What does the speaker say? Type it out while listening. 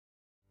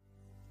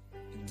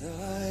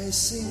I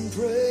sing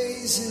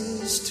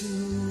praises to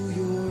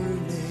your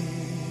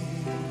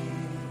name,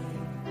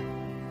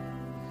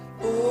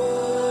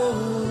 oh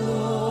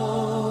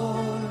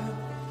Lord,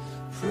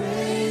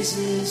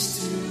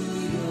 praises to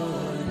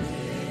your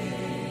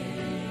name.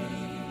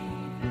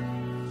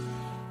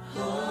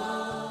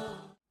 Oh.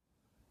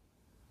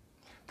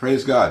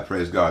 Praise God,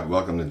 praise God.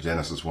 Welcome to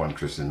Genesis 1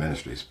 Christian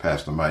Ministries.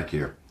 Pastor Mike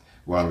here.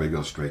 Why don't we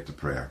go straight to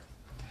prayer?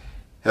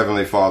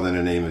 Heavenly Father, in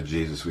the name of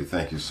Jesus, we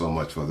thank you so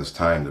much for this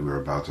time that we're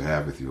about to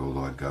have with you, O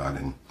Lord God.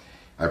 And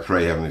I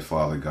pray, Heavenly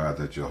Father, God,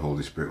 that your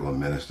Holy Spirit will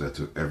minister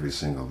to every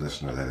single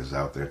listener that is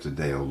out there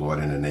today, O Lord,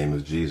 in the name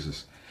of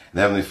Jesus.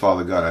 And Heavenly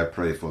Father, God, I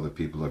pray for the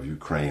people of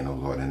Ukraine, O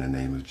Lord, in the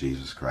name of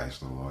Jesus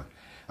Christ, O Lord.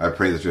 I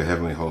pray that your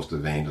heavenly host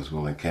of angels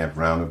will encamp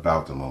round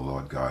about them, O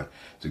Lord God,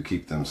 to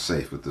keep them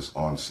safe with this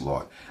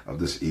onslaught of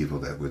this evil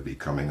that would be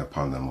coming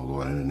upon them, O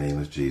Lord, in the name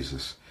of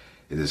Jesus.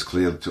 It is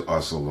clear to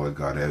us, O Lord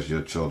God, as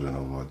your children,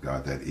 O Lord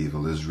God, that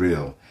evil is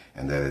real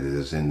and that it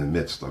is in the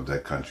midst of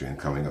that country and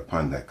coming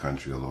upon that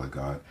country, O Lord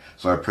God.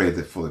 So I pray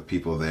that for the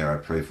people there, I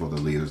pray for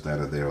the leaders that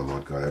are there, O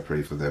Lord God. I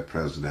pray for their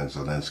President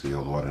Zelensky,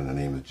 O Lord, in the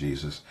name of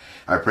Jesus.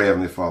 I pray,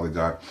 Heavenly Father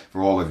God,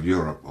 for all of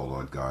Europe, O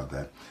Lord God,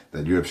 that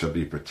Europe shall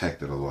be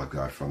protected, O Lord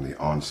God, from the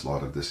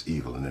onslaught of this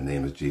evil in the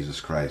name of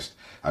Jesus Christ.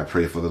 I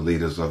pray for the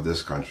leaders of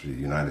this country, the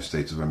United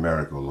States of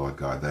America, O Lord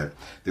God, that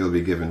they will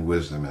be given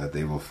wisdom and that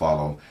they will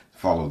follow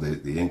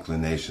the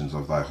inclinations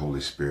of thy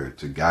Holy Spirit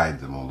to guide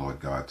them, O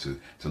Lord God, to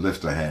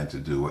lift a hand to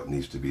do what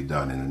needs to be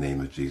done in the name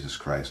of Jesus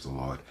Christ, O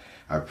Lord.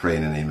 I pray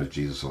in the name of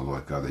Jesus, O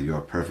Lord God, that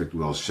your perfect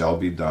will shall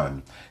be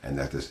done and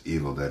that this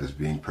evil that is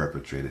being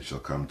perpetrated shall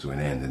come to an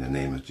end in the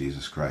name of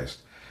Jesus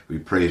Christ. We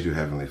praise you,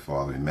 Heavenly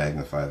Father. We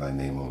magnify thy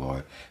name, O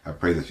Lord. I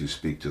pray that you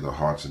speak to the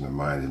hearts and the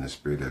mind and the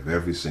spirit of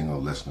every single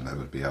listener that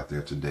would be out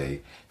there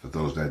today. For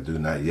those that do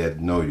not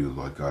yet know you,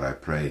 Lord God, I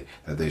pray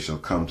that they shall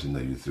come to know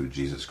you through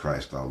Jesus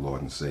Christ, our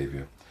Lord and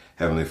Savior.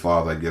 Heavenly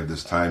Father, I give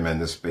this time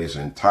and this space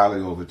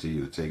entirely over to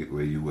you. Take it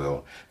where you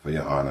will for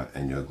your honor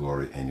and your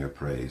glory and your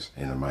praise.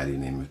 In the mighty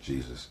name of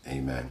Jesus,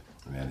 amen.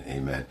 Amen.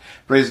 Amen.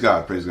 Praise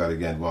God. Praise God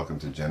again. Welcome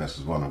to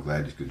Genesis 1. I'm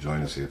glad you could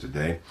join us here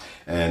today.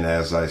 And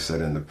as I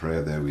said in the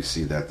prayer there, we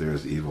see that there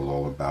is evil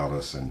all about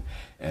us and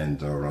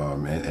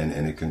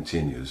it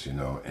continues, you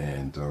know,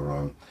 and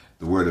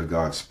the Word of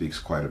God speaks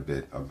quite a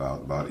bit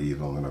about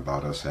evil and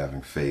about us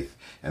having faith.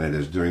 And it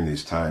is during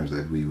these times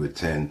that we would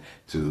tend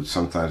to,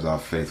 sometimes our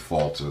faith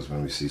falters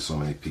when we see so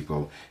many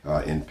people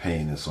in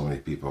pain and so many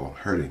people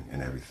hurting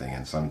and everything.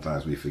 And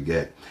sometimes we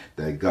forget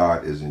that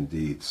God is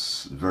indeed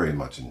very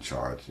much in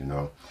charge, you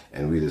know.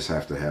 And we just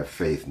have to have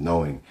faith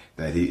knowing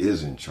that he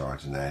is in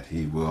charge and that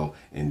he will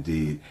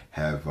indeed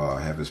have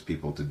his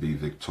people to be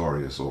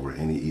victorious over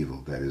any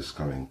evil that is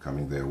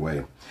coming their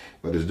way.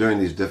 But it's during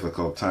these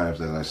difficult times,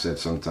 as I said,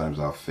 sometimes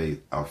our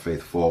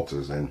faith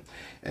falters and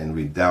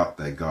we doubt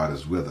that God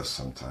is with us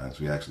sometimes.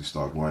 We actually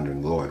start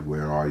wondering, Lord,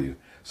 where are you?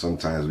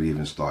 Sometimes we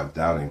even start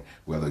doubting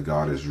whether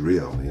God is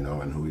real, you know,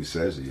 and who he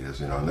says he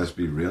is, you know, and let's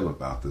be real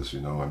about this, you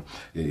know, and,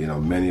 you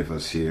know, many of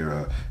us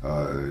here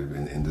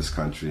in this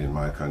country, in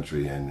my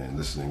country, and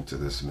listening to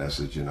this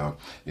message, you know,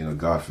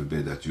 God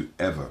forbid that you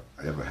ever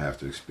have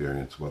to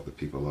experience what the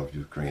people of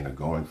Ukraine are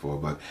going for.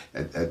 But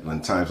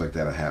when times like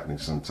that are happening,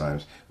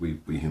 sometimes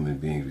we human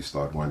beings, we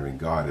start wondering,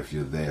 God, if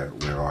you're there,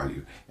 where are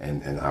you?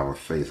 And our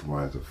faith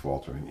winds up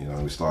faltering, you know,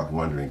 and we start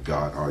wondering,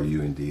 God, are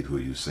you indeed who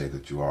you say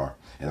that you are?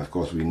 And of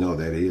course, we know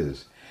that he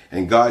is.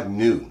 And God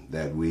knew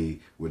that we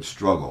would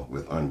struggle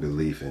with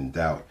unbelief and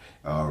doubt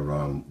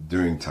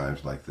during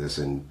times like this.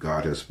 And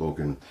God has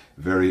spoken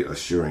very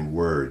assuring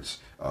words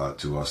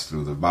to us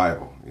through the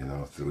Bible, you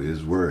know, through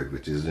his word,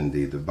 which is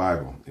indeed the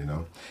Bible, you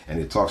know. And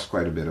it talks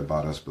quite a bit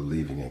about us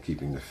believing and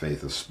keeping the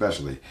faith,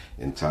 especially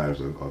in times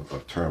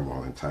of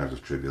turmoil, in times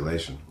of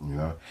tribulation, you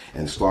know.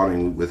 And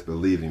starting with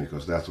believing,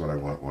 because that's what I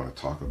want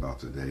to talk about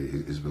today,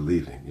 is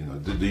believing. You know,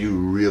 do you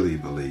really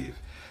believe?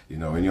 You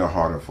know, in your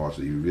heart of hearts,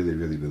 that you really,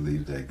 really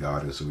believe that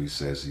God is who he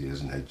says he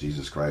is and that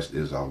Jesus Christ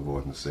is our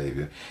Lord and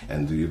Savior?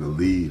 And do you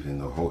believe in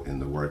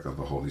the work of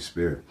the Holy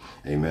Spirit?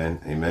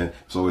 Amen. Amen.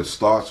 So it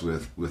starts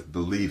with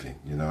believing,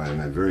 you know, and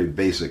a very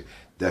basic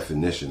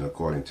definition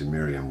according to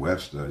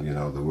Merriam-Webster, you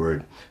know, the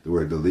word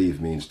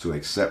believe means to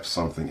accept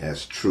something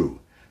as true,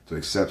 to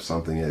accept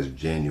something as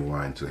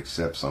genuine, to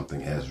accept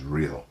something as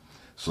real.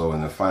 So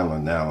in the final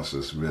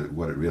analysis,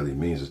 what it really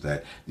means is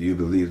that, do you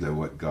believe that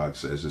what God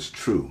says is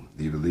true?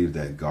 Do you believe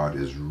that God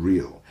is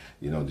real?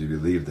 You know, do you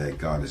believe that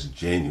God is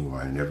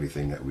genuine in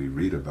everything that we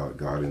read about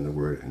God in the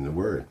Word?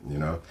 You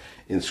know,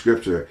 in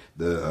Scripture,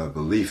 the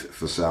belief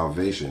for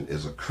salvation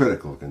is a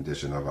critical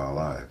condition of our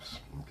lives.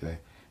 Okay,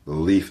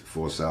 belief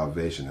for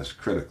salvation is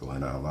critical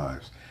in our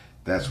lives.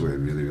 That's where it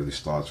really, really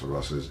starts for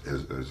us as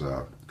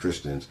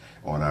Christians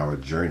on our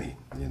journey.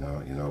 You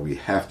know, we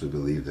have to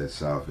believe that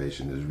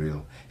salvation is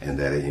real and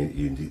that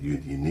you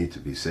need to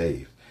be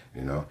saved.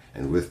 You know,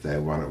 and with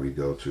that, why don't we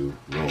go to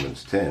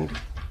Romans 10,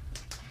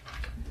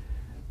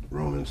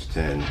 verse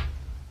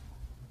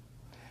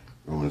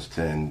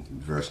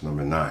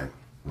number 9.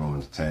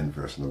 Romans 10,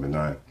 verse number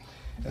 9.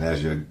 And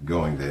as you're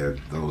going there,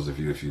 those of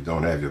you, if you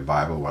don't have your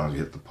Bible, why don't you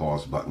hit the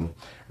pause button,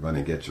 run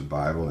and get your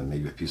Bible and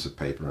maybe a piece of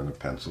paper and a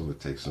pencil to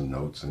take some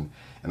notes and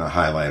a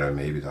highlighter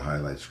maybe to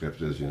highlight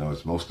scriptures. You know,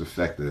 it's most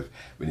effective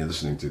when you're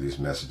listening to these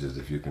messages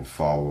if you can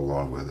follow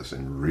along with us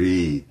and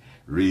read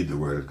the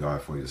Word of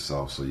God for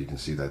yourself, so you can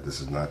see that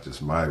this is not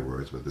just my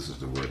words, but this is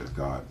the Word of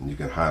God. And you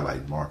can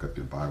highlight, mark up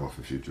your Bible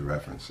for future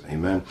reference.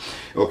 Amen?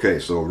 Okay,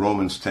 so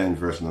Romans 10,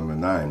 verse number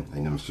 9,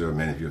 and I'm sure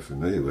many of you are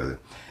familiar with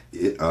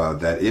it,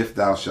 that if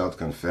thou shalt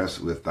confess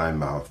with thy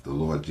mouth the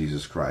Lord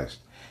Jesus Christ,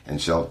 and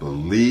shalt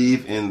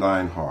believe in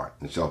thine heart,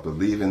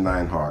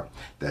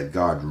 that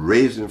God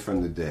raised him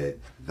from the dead,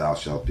 thou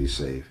shalt be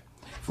saved.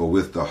 For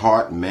with the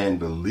heart man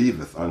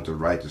believeth unto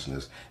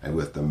righteousness, and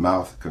with the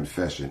mouth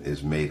confession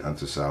is made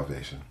unto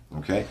salvation.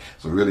 Okay?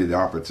 So really the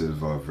operative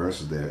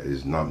verse there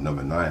is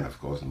number 9, of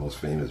course, the most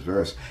famous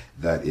verse,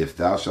 that if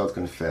thou shalt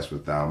confess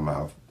with thy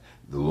mouth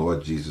the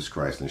Lord Jesus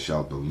Christ, and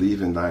shalt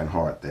believe in thine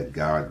heart that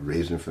God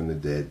raised him from the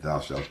dead,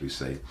 thou shalt be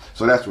saved.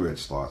 So that's where it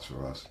starts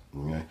for us,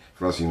 okay?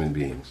 For us human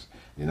beings.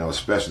 You know,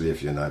 especially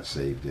if you're not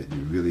saved, that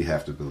you really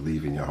have to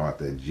believe in your heart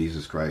that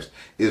Jesus Christ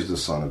is the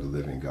Son of the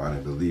living God,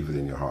 and believe it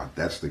in your heart.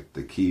 That's the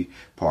key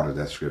part of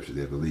that scripture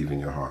there, believe in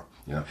your heart.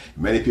 You know,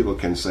 many people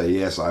can say,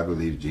 yes, I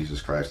believe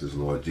Jesus Christ is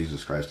Lord.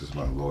 Jesus Christ is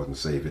my Lord and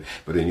Savior.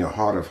 But in your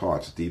heart of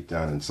hearts, deep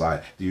down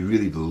inside, do you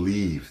really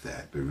believe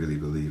that? Do you really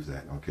believe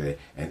that? Okay.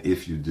 And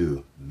if you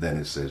do, then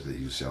it says that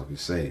you shall be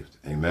saved.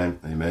 Amen.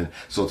 Amen.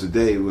 So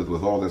today, with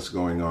all that's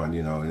going on,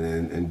 you know,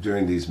 and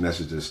during these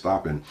messages,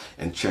 stop and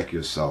check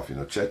yourself, you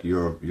know, check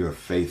your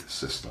faith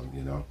system,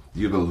 you know.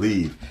 You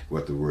believe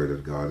what the Word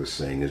of God is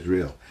saying is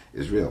real.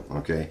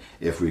 Okay.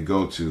 If we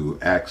go to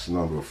Acts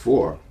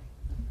 4,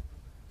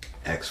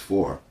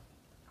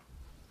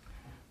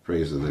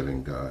 praise the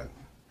living God.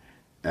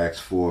 Acts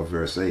 4,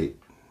 verse 8.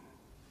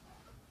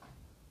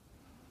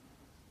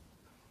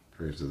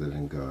 Praise the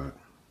living God.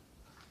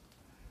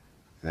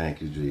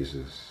 Thank you,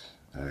 Jesus.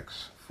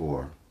 Acts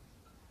 4,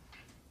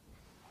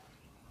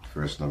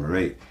 verse number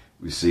 8.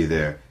 We see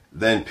there,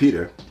 then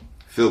Peter,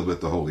 filled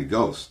with the Holy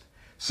Ghost,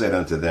 said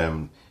unto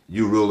them,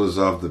 you rulers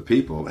of the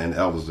people and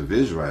elders of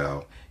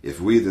Israel, if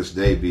we this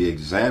day be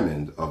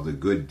examined of the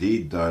good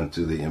deed done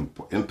to the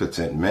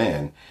impotent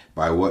man,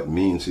 by what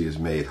means he is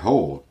made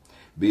whole,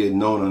 be it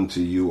known unto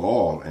you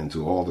all and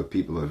to all the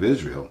people of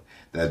Israel,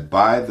 that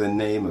by the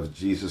name of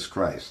Jesus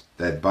Christ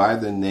of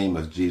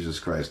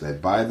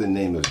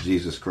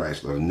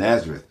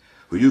Nazareth,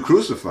 who you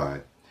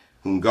crucified,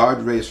 whom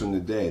God raised from the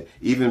dead,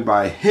 even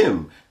by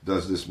him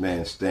does this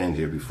man stand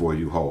here before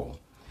you whole.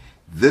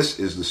 This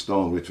is the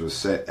stone which was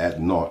set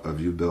at naught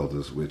of you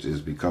builders, which is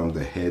become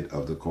the head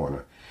of the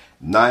corner.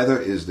 Neither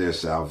is there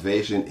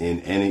salvation in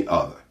any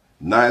other.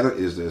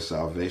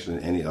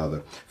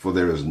 For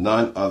there is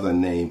none other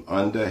name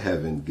under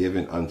heaven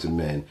given unto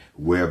men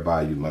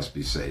whereby you must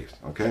be saved.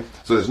 Okay?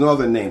 So there's no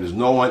other name. There's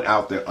no one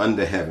out there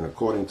under heaven,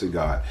 according to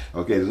God.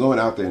 Okay? There's no one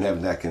out there in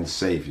heaven that can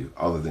save you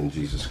other than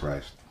Jesus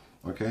Christ.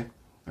 Okay?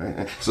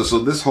 Right? So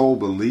this whole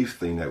belief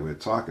thing that we're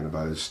talking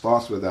about, it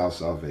starts with our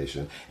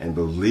salvation and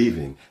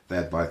believing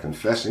that by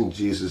confessing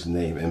Jesus'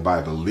 name and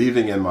by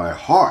believing in my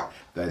heart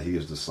that he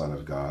is the Son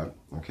of God,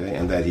 okay,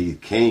 and that he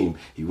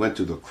went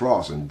to the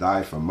cross and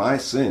died for my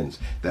sins,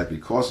 that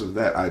because of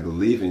that I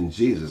believe in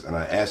Jesus and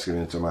I ask him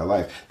into my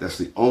life. That's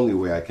the only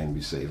way I can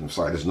be saved. I'm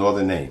sorry, there's no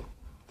other name.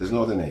 There's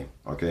no other name,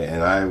 okay?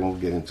 And I won't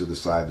get into the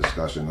side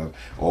discussion of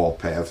all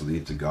paths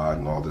lead to God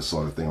and all this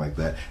sort of thing like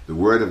that. The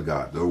Word of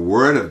God,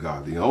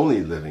 the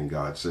only living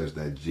God, says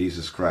that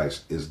Jesus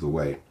Christ is the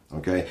way,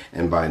 okay?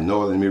 And by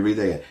no, let me read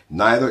that again.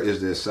 Neither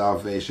is there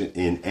salvation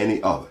in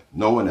any other,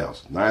 no one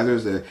else. Neither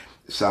is there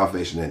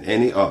salvation in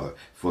any other,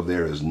 for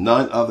there is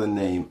none other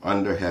name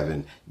under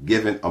heaven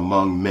given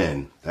among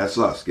men, that's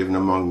us, given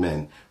among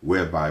men,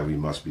 whereby we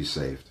must be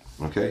saved,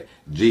 okay?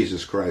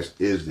 Jesus Christ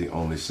is the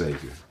only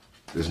Savior.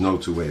 There's no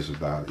two ways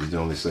about it. He's the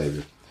only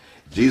Savior.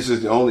 Jesus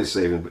is the only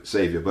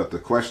Savior, but the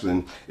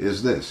question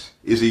is this.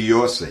 Is he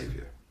your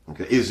Savior?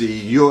 Okay, is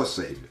he your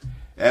Savior?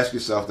 Ask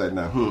yourself that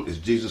now. Is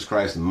Jesus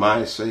Christ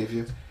my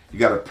Savior? You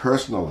got to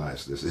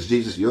personalize this. Is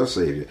Jesus your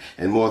Savior?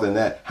 And more than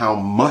that, how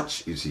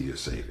much is he your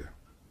Savior?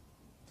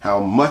 How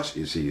much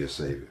is he your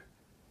Savior?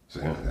 So,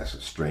 that's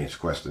a strange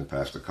question,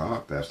 Pastor Carr,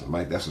 Pastor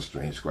Mike. That's a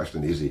strange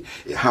question.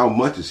 How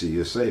much is he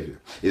your Savior?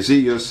 Is he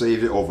your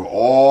Savior over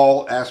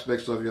all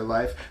aspects of your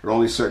life, or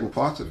only certain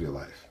parts of your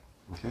life?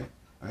 Okay,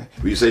 right?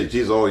 When you say,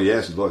 Jesus, oh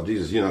yes, Lord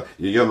Jesus,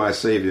 you're my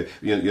Savior.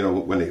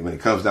 When it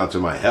comes down to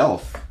my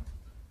health,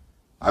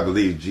 I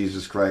believe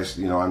Jesus Christ.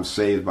 I'm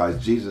saved by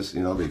Jesus.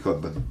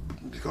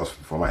 Because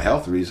for my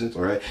health reasons,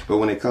 all right. But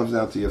when it comes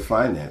down to your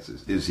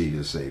finances, is he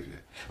your Savior?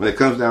 When it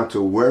comes down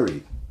to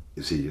worry,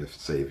 is he your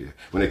Savior?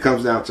 When it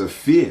comes down to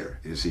fear,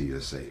 is he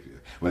your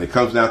Savior? When it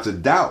comes down to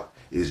doubt,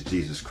 is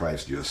Jesus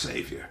Christ your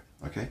Savior?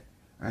 Okay?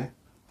 Right?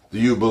 Do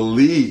you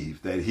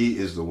believe that he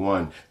is the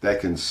one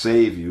that can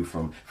save you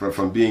from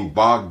being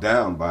bogged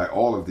down by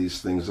all of these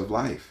things of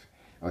life?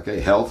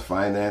 Okay, health,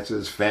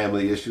 finances,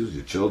 family issues,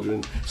 your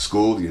children,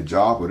 school, your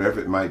job,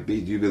 whatever it might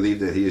be. Do you believe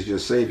that he is your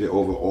Savior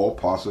over all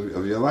parts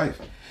of your life?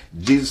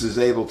 Jesus is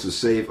able to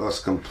save us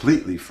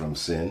completely from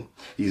sin.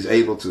 He's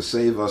able to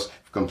save us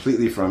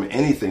completely from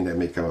anything that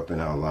may come up in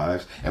our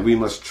lives, and we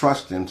must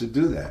trust him to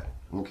do that.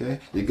 Okay?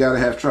 You got to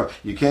have trust.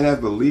 You can't have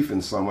belief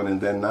in someone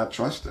and then not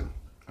trust him.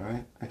 All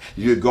right?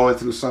 You're going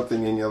through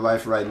something in your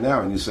life right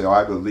now, and you say, oh,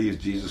 I believe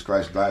Jesus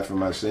Christ died for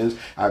my sins.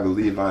 I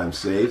believe I'm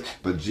saved.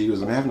 But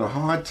Jesus, I'm having a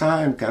hard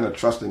time kind of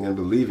trusting and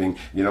believing,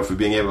 for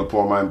being able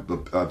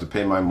to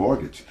pay my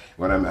mortgage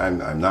when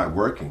I'm not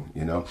working,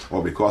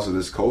 or because of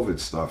this COVID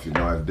stuff,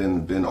 I've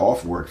been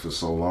off work for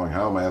so long.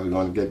 How am I ever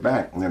going to get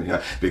back? And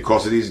then,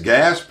 because of these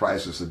gas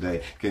prices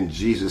today, can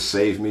Jesus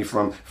save me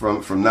from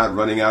not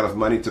running out of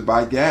money to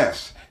buy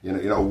gas?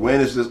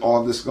 When is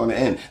all this going to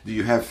end? Do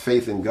you have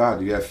faith in God?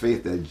 Do you have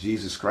faith that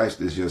Jesus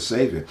Christ is your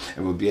Savior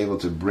and will be able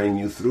to bring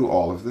you through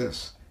all of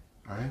this?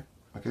 All right?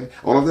 Okay?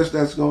 All of this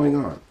that's going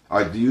on.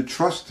 All right, do you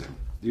trust him?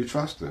 Do you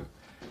trust him?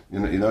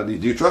 Do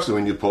you trust him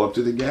when you pull up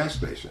to the gas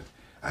station?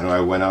 I know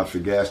I went out for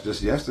gas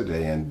just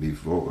yesterday, and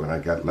when I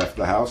left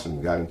the house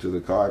and got into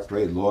the car, I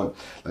prayed, Lord,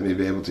 let me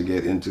be able to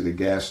get into the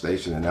gas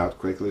station and out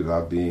quickly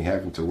without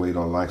having to wait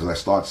online, because I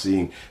start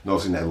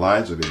noticing that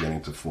lines are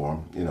beginning to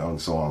form,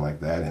 and so on like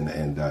that.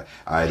 And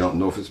I don't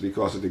know if it's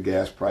because of the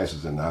gas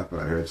prices or not, but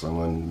I heard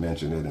someone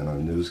mention it in a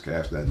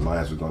newscast that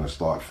lines were going to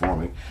start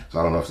forming. So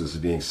I don't know if this is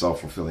being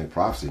self-fulfilling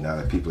prophecy now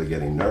that people are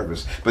getting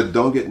nervous. But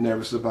don't get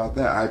nervous about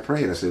that. I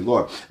prayed. I said,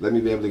 Lord, let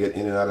me be able to get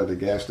in and out of the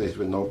gas station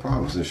with no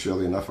problems. And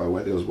surely enough, I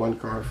went. There was one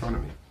car in front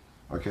of me.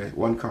 Okay,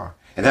 one car.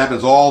 It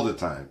happens all the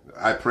time.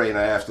 I pray and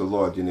I ask the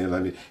Lord,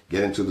 let me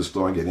get into the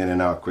store and get in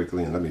and out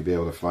quickly, and let me be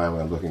able to find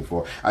what I'm looking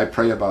for. I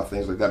pray about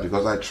things like that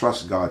because I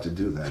trust God to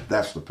do that.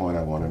 That's the point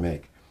I want to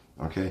make.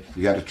 Okay,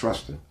 you got to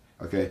trust him.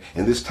 Okay,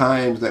 in this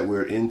times that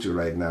we're into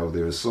right now,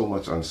 there is so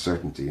much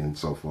uncertainty and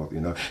so forth.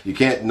 You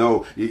can't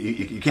know,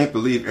 you can't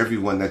believe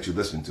everyone that you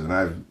listen to, and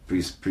I've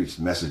preached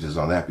messages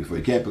on that before.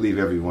 You can't believe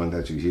everyone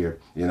that you hear,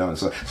 and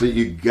so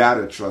you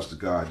gotta trust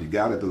God. You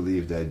gotta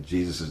believe that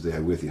Jesus is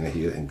there with you,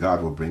 and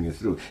God will bring you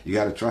through. You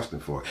gotta trust him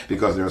for it,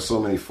 because there are so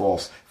many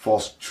false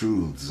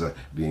truths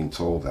being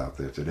told out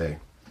there today.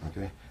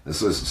 Okay,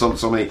 there's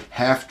so many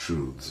half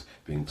truths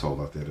being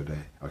told out there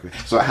today. Okay,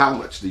 so how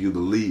much do you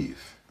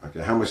believe?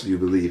 Okay, how much do you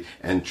believe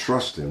and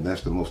trust him?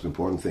 That's the most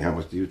important thing. How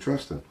much do you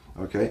trust him?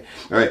 Okay?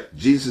 All right,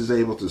 Jesus is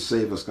able to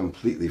save us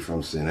completely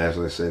from sin. As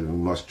I said, we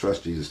must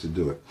trust Jesus to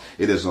do it.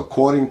 It is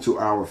according to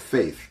our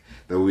faith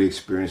that we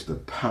experience the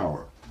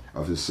power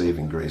of his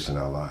saving grace in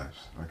our lives.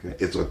 Okay?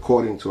 It's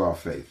according to our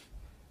faith.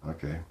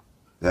 Okay?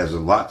 That has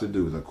a lot to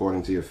do with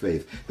according to your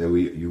faith that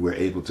you were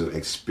able to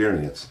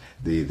experience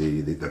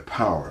the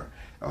power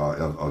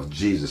of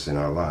Jesus in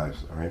our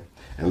lives. All right?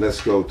 And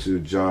let's go to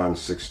John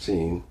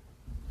 16.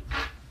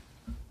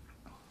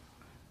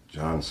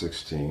 John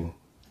 16,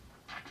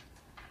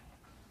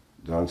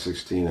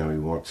 and we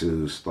want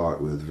to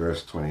start with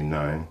verse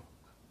 29.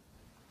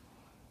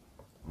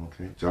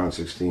 Okay, John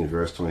 16,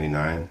 verse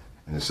 29,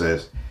 and it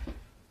says,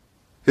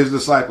 his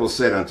disciples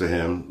said unto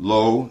him,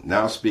 Lo,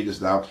 now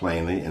speakest thou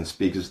plainly, and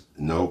speakest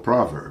no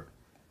proverb.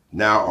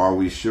 Now are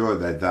we sure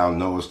that thou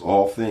knowest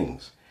all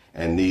things,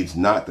 and needs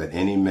not that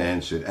any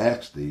man should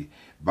ask thee.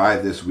 By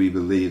this we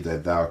believe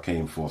that thou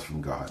came forth from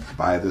God.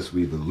 By this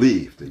we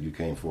believe that you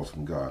came forth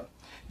from God.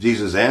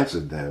 Jesus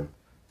answered them,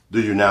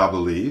 Do you now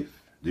believe?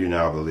 Do you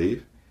now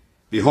believe?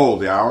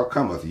 Behold, the hour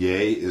cometh,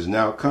 yea, is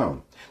now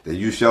come, that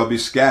you shall be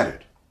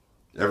scattered,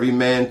 every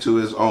man to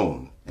his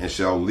own, and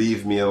shall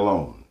leave me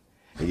alone.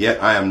 And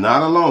yet I am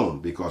not alone,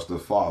 because the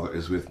Father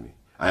is with me.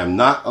 I am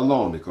not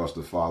alone, because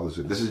the Father is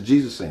with me. This is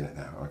Jesus saying it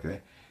now,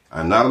 okay? I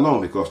am not alone,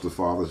 because the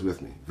Father is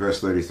with me.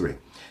 Verse 33.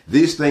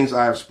 These things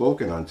I have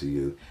spoken unto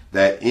you,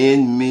 that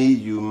in me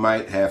you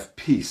might have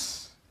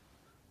peace.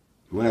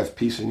 You want to have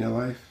peace in your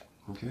life?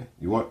 Okay,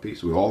 you want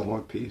peace. We all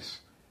want peace.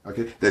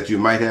 Okay, that you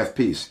might have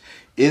peace.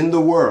 In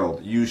the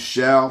world you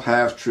shall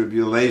have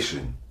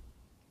tribulation.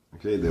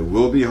 Okay, there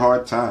will be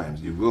hard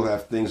times. You will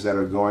have things that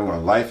are going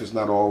on. Life is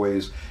not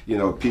always,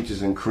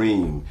 peaches and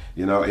cream.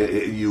 You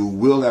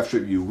will have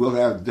you will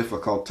have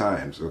difficult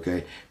times.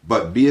 Okay,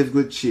 but be of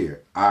good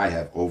cheer. I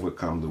have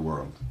overcome the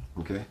world.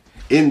 Okay,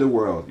 in the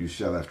world you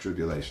shall have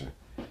tribulation.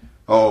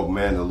 Oh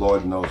man, the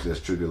Lord knows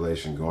there's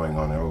tribulation going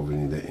on over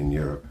in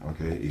Europe.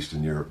 Okay,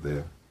 Eastern Europe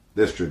there.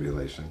 There's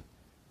tribulation.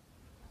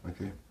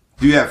 Okay?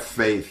 Do you have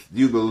faith? Do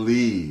you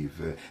believe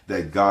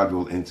that God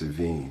will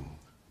intervene?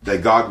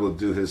 That God will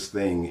do his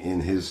thing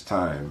in his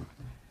time?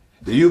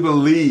 Do you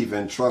believe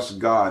and trust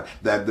God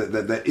that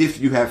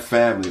if you have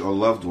family or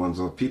loved ones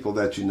or people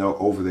that you know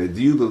over there,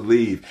 do you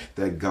believe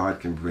that God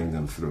can bring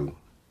them through?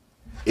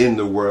 In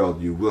the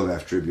world you will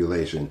have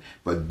tribulation,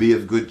 but be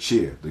of good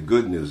cheer. The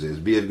good news is,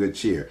 be of good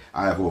cheer.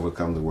 I have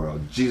overcome the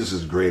world. Jesus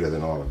is greater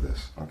than all of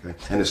this. Okay?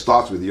 And it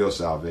starts with your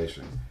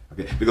salvation.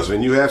 Okay, because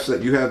when you have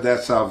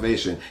that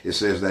salvation, it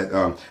says that,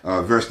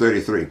 verse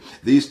 33,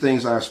 these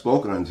things I have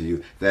spoken unto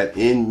you, that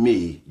in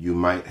me you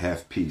might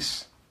have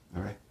peace.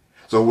 All right.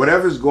 So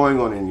whatever's going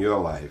on in your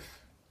life,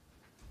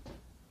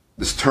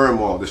 this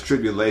turmoil, this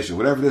tribulation,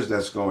 whatever it is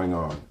that's going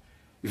on,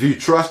 if you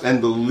trust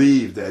and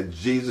believe that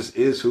Jesus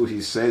is who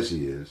he says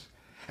he is,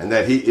 and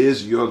that he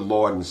is your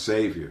Lord and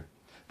Savior,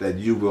 that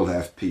you will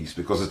have peace,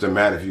 because it's a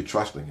matter of you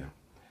trusting him.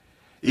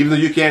 Even though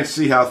you can't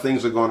see how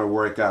things are going to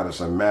work out,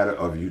 it's a matter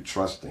of you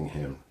trusting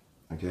him.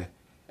 Okay?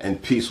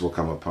 And peace will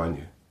come upon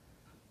you.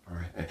 All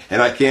right? And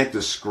I can't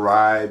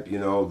describe,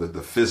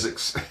 the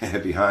physics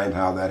behind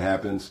how that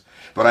happens.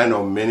 But I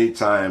know many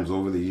times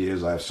over the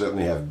years, I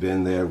certainly have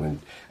been there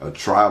when a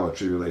trial or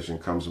tribulation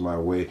comes my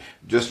way,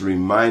 just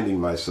reminding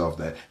myself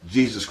that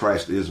Jesus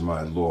Christ is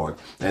my Lord,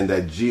 and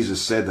that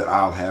Jesus said that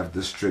I'll have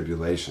this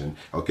tribulation.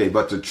 Okay,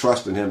 but to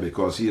trust in him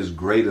because he is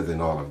greater than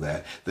all of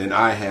that, then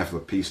I have a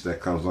peace that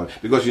comes on.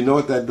 Because you know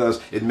what that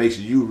does? It makes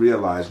you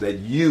realize that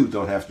you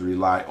don't have to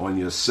rely on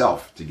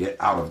yourself to get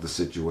out of the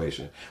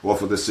situation, or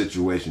for the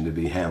situation to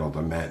be handled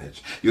or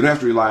managed. You don't have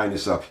to rely on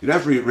yourself. You don't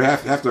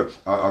have to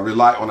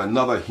rely on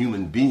another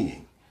human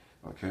being.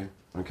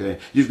 Okay.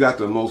 You've got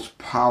the most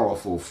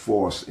powerful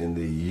force in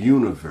the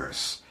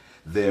universe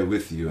there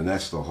with you, and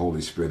that's the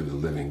Holy Spirit of the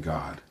living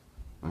God.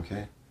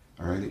 Okay.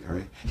 All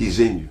right. He's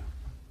in you.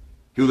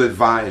 He'll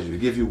advise you,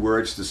 give you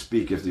words to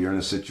speak if you're in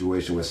a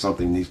situation where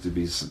something needs to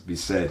be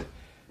said.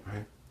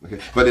 Right. Okay.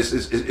 But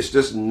it's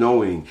just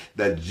knowing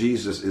that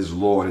Jesus is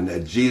Lord and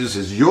that Jesus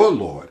is your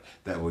Lord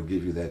that will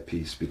give you that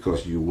peace,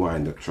 because you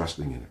wind up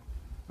trusting in him.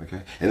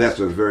 Okay. And that's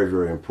a very,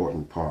 very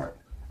important part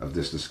of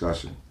this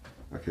discussion.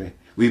 Okay,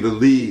 we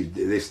believe,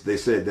 they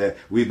said that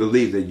we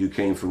believe that you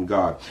came from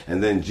God.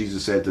 And then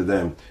Jesus said to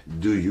them,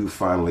 do you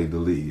finally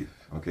believe?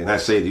 Okay, and I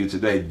say to you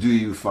today, do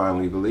you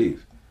finally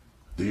believe?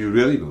 Do you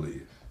really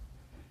believe?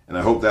 And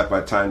I hope that by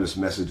the time this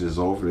message is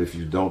over, if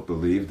you don't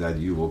believe, that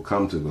you will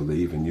come to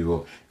believe, and you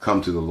will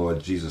come to the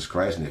Lord Jesus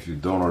Christ. And if you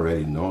don't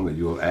already know him, that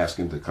you will ask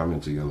him to come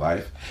into your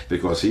life,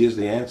 because he is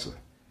the answer.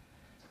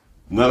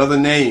 None other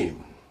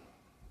name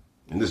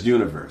in this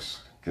universe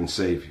can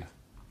save you.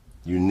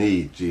 You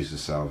need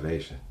Jesus'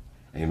 salvation.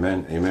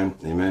 Amen, amen,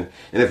 amen.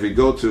 And if we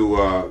go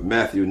to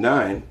Matthew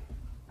 9,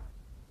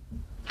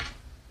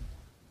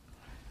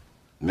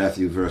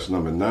 Matthew verse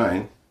number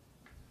 9,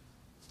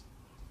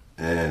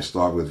 and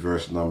start with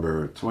verse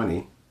number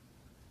 20.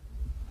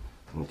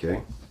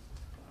 Okay.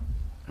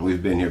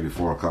 We've been here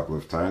before a couple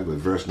of times, but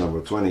verse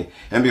number 20.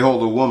 And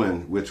behold, a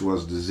woman which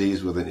was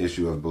diseased with an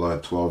issue of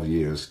blood 12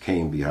 years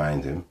came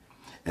behind him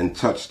and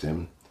touched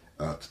him,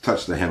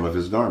 touched the hem of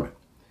his garment.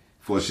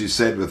 For she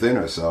said within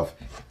herself,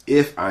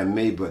 if I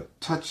may but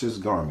touch his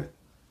garment,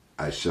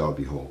 I shall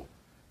be whole.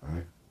 All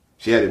right?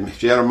 She had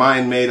her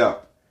mind made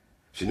up.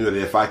 She knew that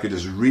if I could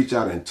just reach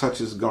out and touch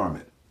his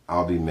garment,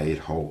 I'll be made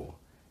whole.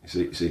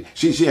 You see,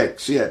 she had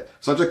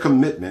such a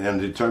commitment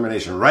and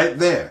determination right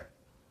there,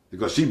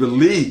 because she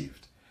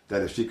believed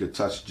that if she could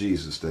touch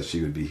Jesus, that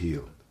she would be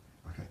healed.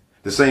 Okay?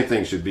 The same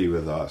thing should be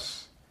with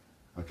us.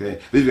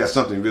 Okay, we've got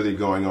something really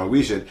going on.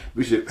 We should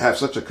have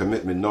such a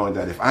commitment, knowing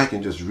that if I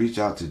can just reach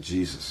out to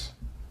Jesus,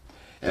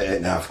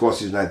 and now of course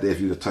he's not there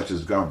for you to touch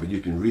his garment, but you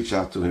can reach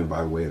out to him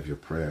by way of your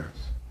prayers.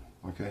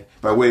 Okay,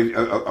 by way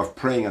of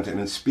praying unto him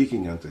and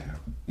speaking unto him.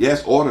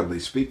 Yes, audibly,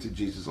 speak to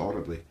Jesus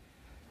audibly.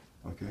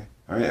 Okay,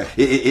 all right.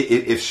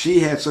 If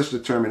she had such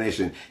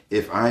determination,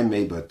 if I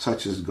may but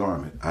touch his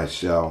garment, I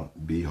shall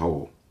be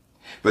whole.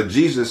 But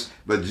Jesus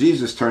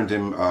turned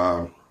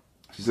him.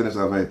 She said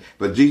herself,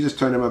 but Jesus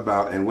turned him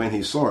about, and when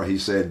he saw her, he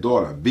said,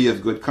 daughter, be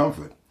of good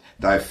comfort.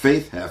 Thy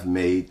faith hath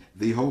made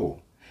thee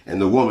whole. And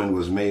the woman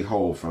was made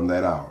whole from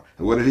that hour.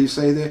 And what did he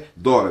say there?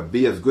 Daughter,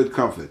 be of good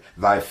comfort.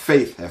 Thy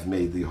faith hath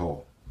made thee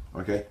whole.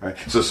 Okay? All right.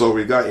 So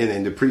we got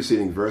in the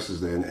preceding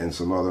verses there, and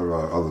some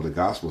other the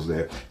Gospels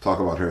there, talk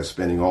about her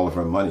spending all of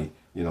her money,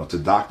 to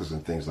doctors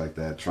and things like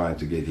that, trying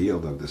to get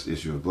healed of this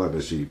issue of blood,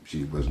 but she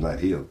was not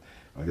healed.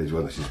 Okay?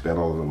 She spent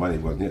all of her money,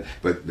 wasn't healed.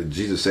 But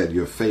Jesus said,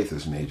 your faith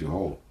has made you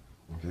whole.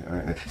 Okay, all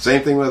right.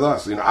 Same thing with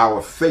us.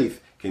 Our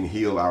faith can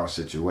heal our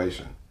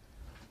situation.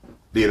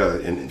 Be it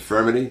an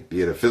infirmity,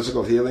 be it a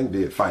physical healing,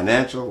 be it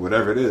financial,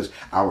 whatever it is,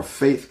 our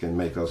faith can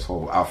make us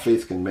whole. Our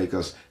faith can make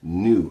us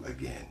new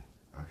again.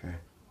 Okay,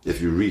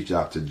 if you reach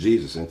out to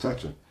Jesus and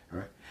touch him. All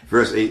right.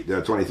 Verse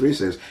 23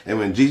 says, and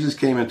when Jesus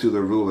came into the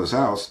ruler's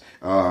house,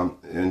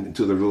 and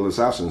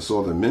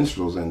saw the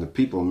minstrels and the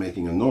people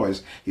making a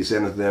noise, he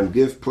said unto them,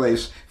 give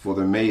place, for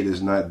the maid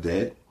is not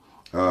dead,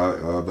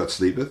 but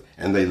sleepeth.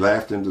 And they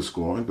laughed him to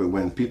scorn. But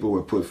when people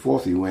were put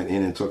forth, he went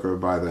in and took her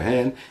by the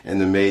hand,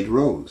 and the maid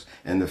rose.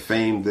 And the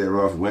fame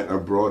thereof went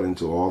abroad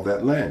into all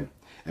that land.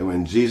 And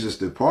when Jesus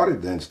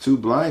departed thence, 2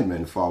 blind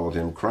men followed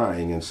him,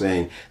 crying and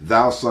saying,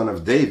 thou son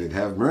of David,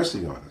 have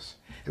mercy on us.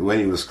 And when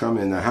he was come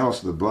in the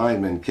house, the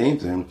blind men came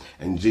to him,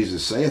 and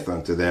Jesus saith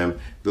unto them,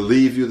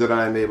 believe you that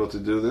I am able to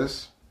do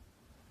this?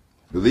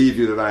 Believe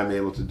you that I am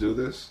able to do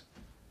this?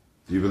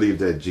 Do you believe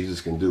that Jesus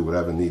can do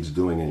whatever needs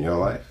doing in your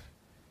life?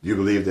 Do you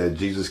believe that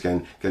Jesus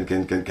can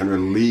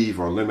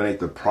relieve or eliminate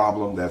the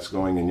problem that's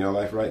going in your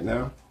life right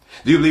now?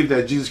 Do you believe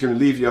that Jesus can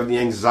relieve you of the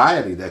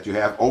anxiety that you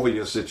have over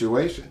your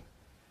situation?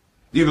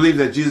 Do you believe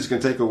that Jesus can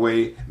take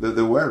away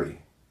the worry?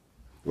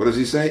 What does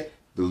he say?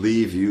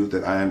 Believe you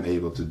that I am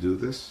able to do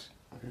this?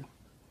 Okay.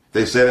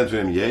 They said unto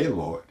him, Yea,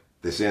 Lord.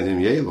 They said unto him,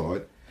 Yea,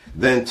 Lord.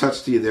 Then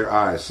touched he their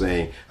eyes,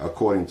 saying,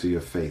 According to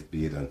your faith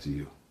be it unto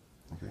you.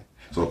 Okay.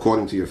 So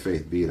according to your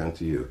faith be it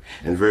unto you.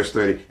 In verse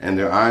 30, and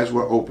their eyes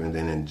were opened,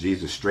 and then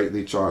Jesus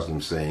straightly charged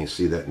them, saying,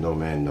 See that no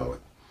man know it.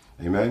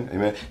 Amen.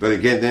 Amen. But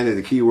again, then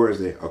the key words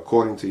there,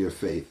 according to your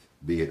faith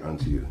be it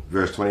unto you.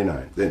 Verse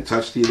 29, then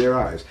touched he their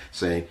eyes,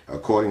 saying,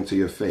 According to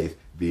your faith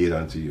be it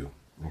unto you.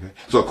 Okay.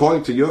 So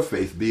according to your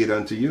faith be it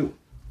unto you.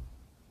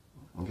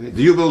 Okay.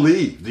 Do you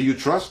believe? Do you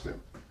trust him?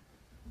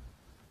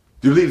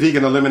 Do you believe he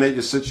can eliminate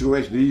your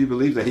situation? Do you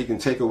believe that he can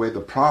take away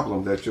the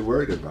problem that you're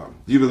worried about?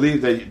 Do you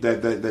believe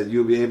that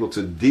you'll be able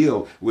to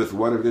deal with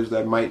what it is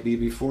that might be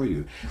before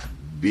you?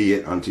 Be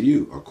it unto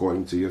you,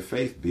 according to your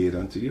faith, be it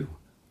unto you.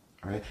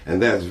 All right?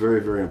 And that's a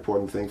very, very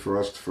important thing for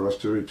us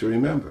to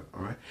remember.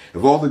 All right?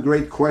 Of all the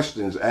great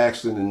questions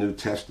asked in the New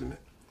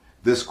Testament,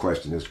 this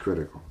question is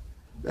critical.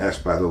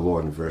 Asked by the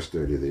Lord in verse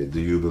 30 there, do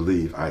you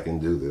believe I can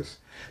do this?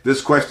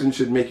 This question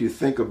should make you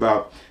think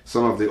about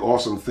some of the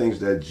awesome things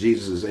that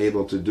Jesus is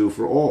able to do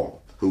for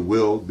all who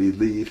will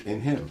believe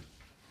in him.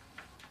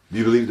 Do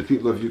you believe the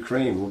people of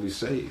Ukraine will be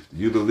saved? Do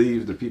you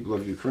believe the people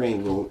of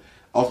Ukraine will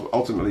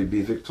ultimately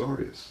be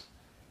victorious?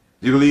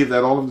 Do you believe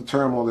that all of the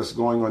turmoil that's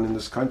going on in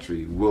this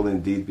country will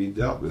indeed be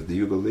dealt with? Do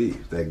you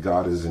believe that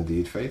God is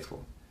indeed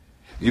faithful?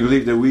 Do you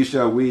believe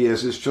that we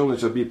as his children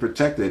shall be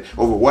protected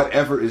over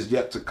whatever is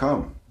yet to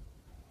come?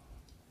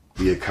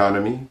 The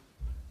economy,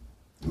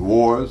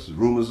 wars,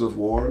 rumors of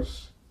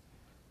wars,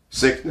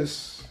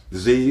 sickness,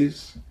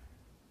 disease,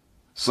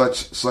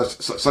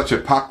 such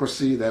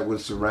hypocrisy that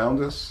would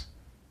surround us.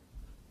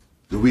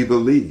 Do we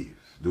believe?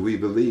 Do we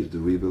believe?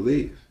 Do we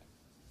believe?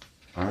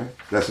 All right?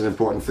 That's an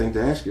important thing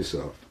to ask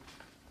yourself.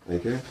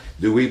 Okay?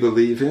 Do we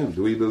believe him?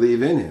 Do we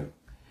believe in him?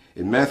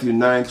 In Matthew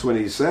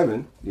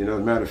 9:27, as a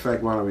matter of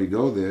fact, why don't we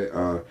go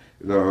there?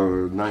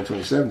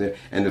 9:27 there,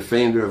 and the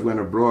fame thereof went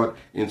abroad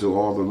into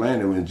all the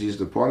land. And when Jesus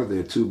departed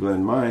there, two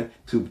blind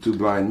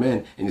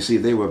men, and you see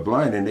they were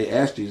blind, and they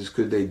asked Jesus,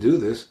 could they do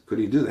this? Could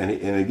he do that?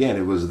 And again,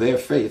 it was their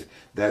faith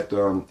that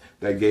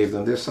gave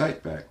them their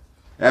sight back.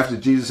 After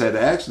Jesus had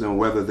asked them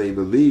whether they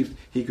believed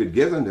he could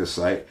give them their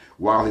sight,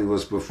 while he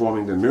was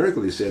performing the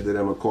miracle, he said to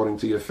them, according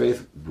to your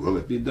faith, will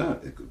it be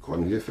done?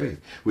 According to your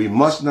faith. We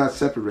must not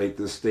separate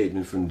this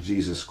statement from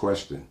Jesus'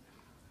 question,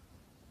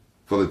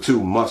 for the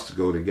two must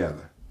go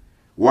together.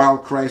 While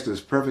Christ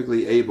is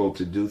perfectly able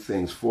to do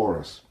things for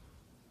us,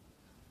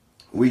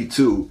 we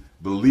too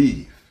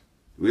believe.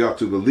 We ought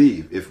to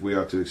believe if we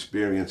are to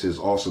experience his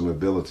awesome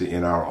ability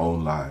in our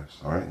own lives.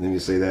 All right, let me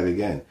say that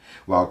again.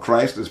 While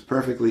Christ is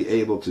perfectly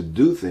able to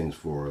do things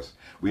for us,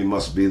 we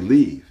must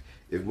believe.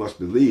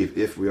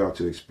 If we are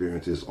to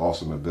experience his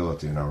awesome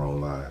ability in our own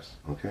lives.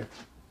 Okay?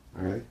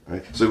 All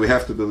right? So we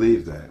have to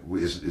believe that.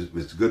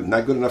 It's good,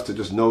 not good enough to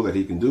just know that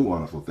he can do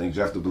wonderful things.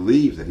 You have to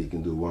believe that he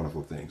can do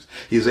wonderful things.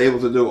 He's able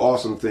to do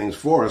awesome things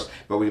for us,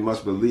 but we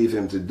must believe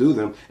him to do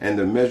them, and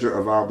the measure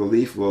of our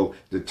belief will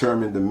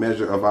determine the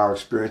measure of our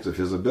experience of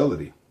his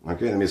ability.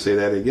 Okay, let me say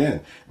that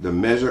again. The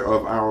measure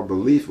of our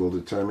belief will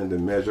determine the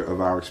measure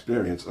of our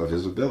experience of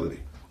his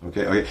ability.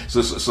 Okay.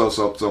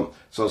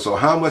 So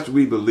how much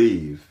we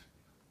believe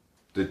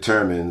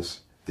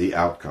determines the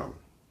outcome.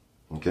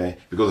 Okay?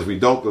 Because if we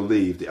don't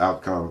believe, the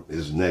outcome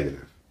is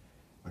negative.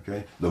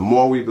 Okay? The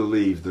more we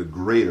believe, the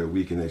greater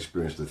we can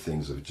experience the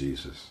things of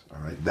Jesus.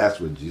 All right? That's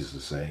what Jesus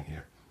is saying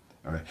here.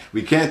 All right?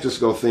 We can't just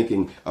go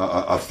thinking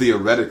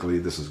theoretically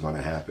this is going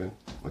to happen.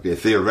 Okay?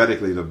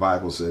 Theoretically, the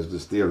Bible says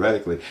this.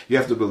 Theoretically, you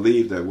have to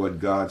believe that what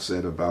God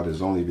said about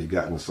his only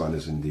begotten Son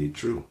is indeed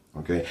true.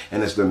 Okay?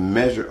 And it's the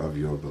measure of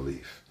your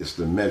belief. It's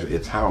the measure.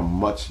 It's how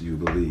much you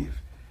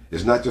believe.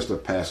 It's not just a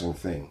passing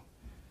thing.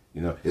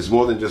 It's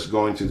more than just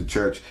going to the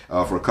church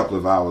for a couple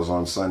of hours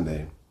on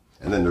Sunday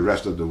and then the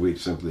rest of the week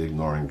simply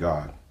ignoring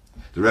God.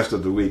 The rest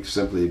of the week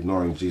simply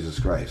ignoring Jesus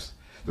Christ.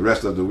 The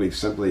rest of the week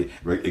simply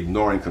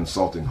ignoring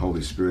consulting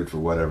Holy Spirit for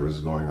whatever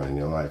is going on in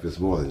your life. It's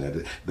more than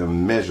that. The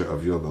measure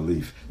of your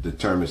belief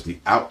determines the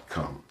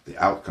outcome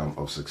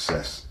of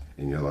success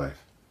in your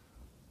life.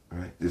 All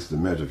right? It's the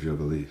measure of your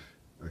belief.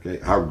 Okay?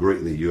 How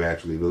greatly you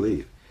actually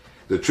believe.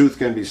 The truth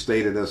can be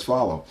stated as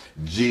follows.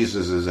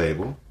 Jesus is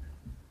able.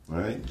 All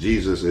right?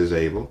 Jesus is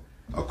able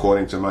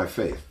according to my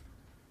faith.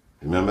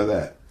 Remember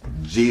that.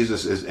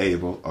 Jesus is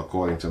able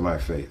according to my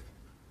faith.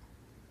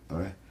 All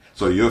right?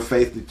 So your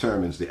faith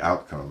determines the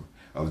outcome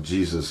of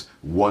Jesus'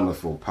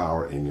 wonderful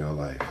power in your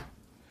life.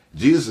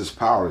 Jesus'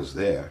 power is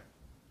there.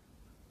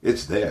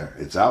 It's there.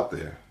 It's out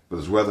there. But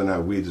it's whether or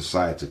not we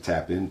decide to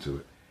tap into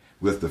it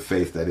with the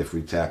faith that if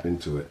we tap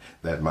into it,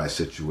 that my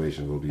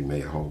situation will be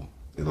made whole.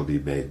 It'll be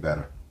made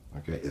better.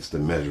 Okay? It's the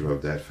measure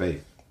of that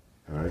faith.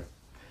 All right?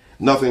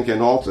 Nothing can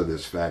alter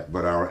this fact,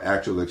 but our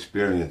actual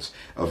experience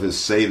of his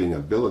saving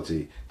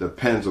ability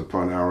depends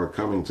upon our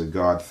coming to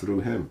God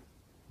through him.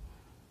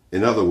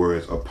 In other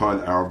words,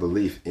 upon our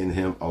belief in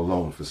him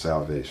alone for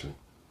salvation.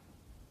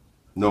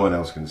 No one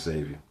else can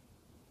save you.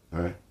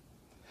 All right?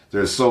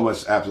 There's so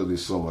much, absolutely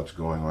so much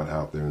going on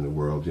out there in the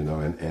world, you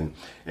know,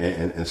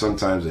 and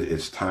sometimes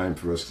it's time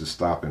for us to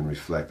stop and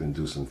reflect and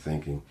do some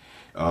thinking.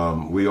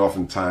 We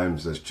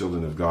oftentimes, as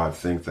children of God,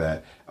 think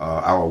that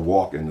our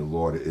walk in the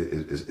Lord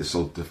is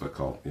so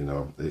difficult, you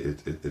know.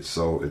 It's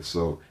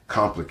so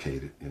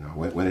complicated, you know,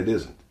 when it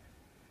isn't,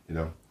 you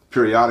know.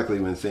 Periodically,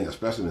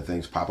 especially when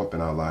things pop up in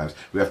our lives,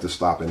 we have to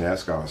stop and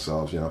ask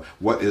ourselves, you know,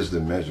 what is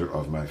the measure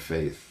of my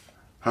faith?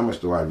 How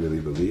much do I really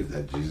believe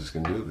that Jesus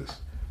can do this?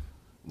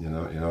 You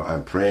know,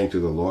 I'm praying to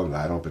the Lord, and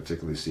I don't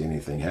particularly see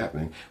anything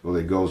happening. Well,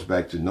 it goes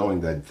back to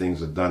knowing that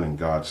things are done in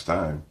God's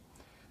time.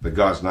 But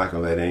God's not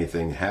going to let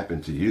anything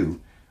happen to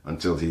you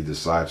until he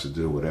decides to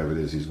do whatever it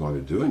is he's going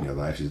to do in your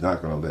life. He's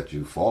not going to let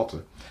you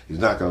falter. He's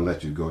not going to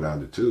let you go down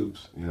the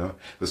tubes, you know.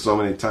 But so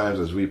many times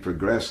as we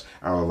progress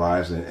our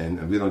lives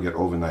and we don't get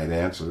overnight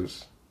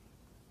answers,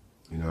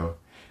 you know,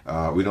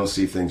 we don't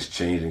see things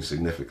changing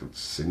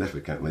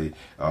significantly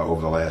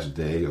over the last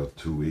day or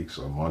 2 weeks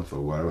or a month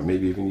or whatever,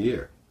 maybe even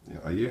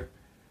a year.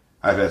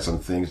 I've had some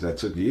things that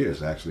took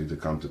years actually to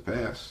come to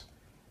pass.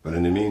 But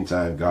in the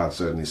meantime, God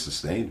certainly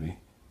sustained me.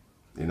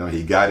 You know,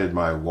 he guided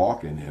my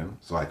walk in him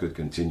so I could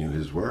continue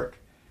his work.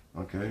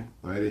 Okay,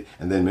 right?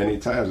 And then many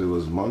times it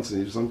was months,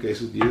 and in some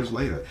cases years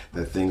later,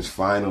 that things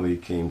finally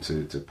came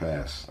to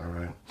pass. All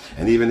right.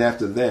 And even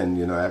after then,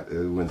 you know,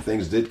 when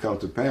things did come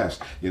to pass,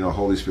 you know,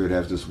 Holy Spirit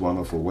has this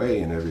wonderful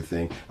way and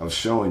everything of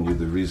showing you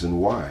the reason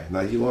why.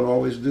 Now, he won't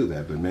always do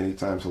that, but many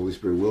times Holy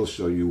Spirit will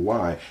show you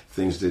why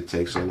things did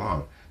take so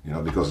long. You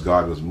know, because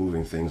God was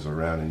moving things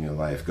around in your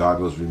life. God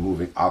was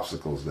removing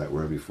obstacles that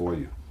were before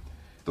you.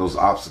 Those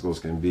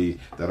obstacles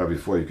that are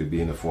before you could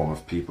be in the form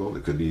of people.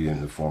 It could be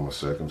in the form of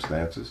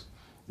circumstances.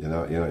 You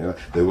know,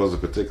 there was a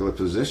particular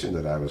position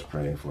that I was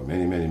praying for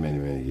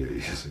many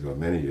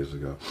years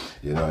ago.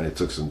 You know, and it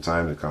took some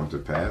time to come to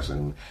pass.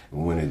 And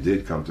when it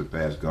did come to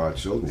pass, God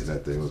showed me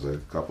that there was a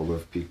couple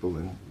of people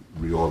and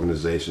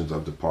reorganizations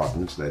of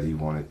departments that he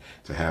wanted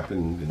to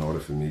happen in order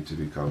for me to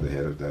become the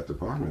head of that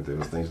department. There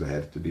were things that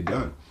had to be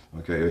done.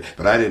 Okay,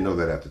 but I didn't know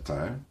that at the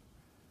time.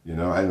 You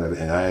know,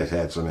 and I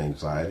had some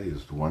anxiety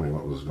as to wondering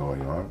what was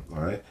going on,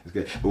 all right?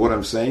 Okay. But what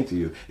I'm saying to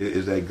you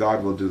is that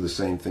God will do the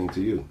same thing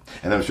to you.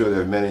 And I'm sure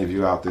there are many of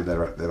you out there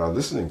that are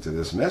listening to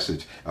this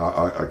message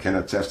can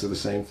attest to the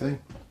same thing.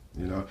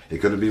 You know, it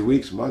could be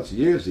weeks, months,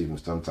 years even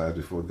sometimes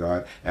before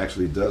God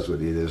actually does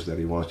what it is that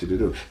he wants you to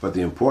do. But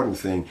the important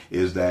thing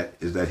is that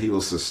he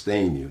will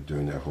sustain you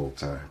during that whole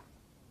time.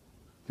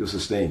 He'll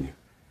sustain you.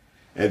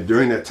 And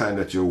during that time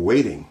that you're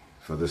waiting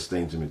for this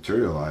thing to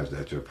materialize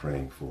that you're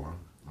praying for,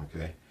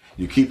 okay,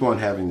 you keep on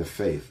having the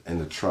faith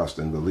and the trust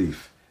and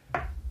belief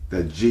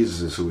that Jesus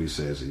is who he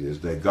says he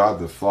is, that God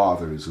the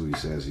Father is who he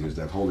says he is,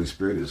 that Holy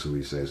Spirit is who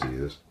he says he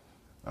is,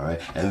 all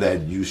right, and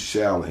that you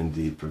shall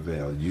indeed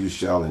prevail. You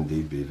shall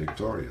indeed be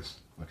victorious,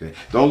 okay?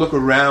 Don't look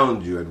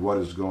around you at what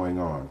is going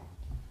on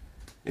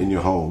in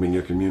your home, in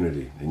your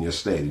community, in your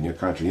state, in your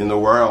country, in the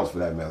world for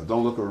that matter.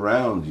 Don't look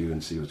around you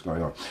and see what's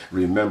going on.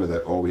 Remember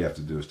that all we have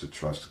to do is to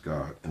trust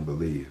God and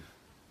believe,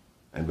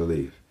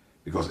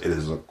 because it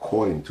is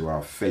according to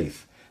our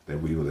faith that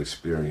we will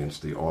experience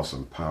the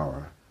awesome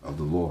power of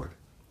the Lord.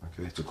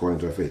 Okay, it's according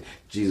to our faith.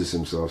 Jesus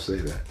himself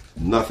said that.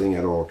 Nothing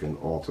at all can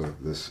alter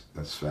this.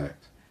 That's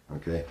fact.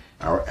 Okay,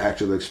 our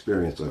actual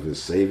experience of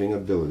his saving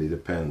ability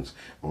depends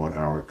on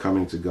our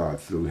coming to God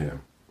through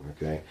him.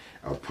 Okay,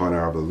 upon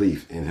our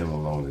belief in him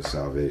alone is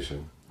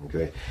salvation.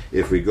 Okay,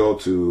 if we go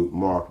to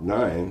Mark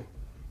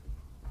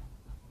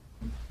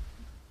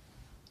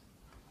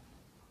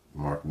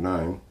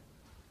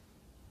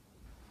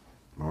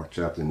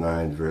chapter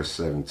 9, verse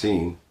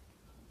 17.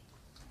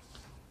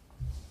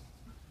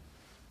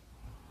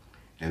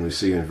 And we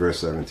see in verse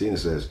 17 it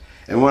says,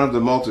 "And one of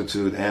the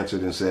multitude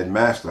answered and said,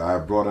 Master, I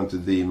have brought unto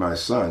thee my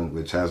son,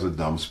 which has a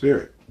dumb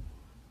spirit.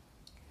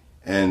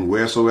 And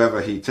wheresoever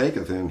he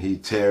taketh him, he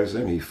tears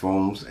him, he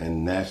foams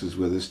and gnashes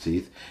with his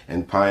teeth,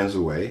 and pines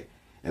away.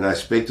 And I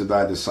spake to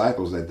thy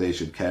disciples that they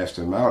should cast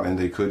him out, and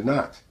they could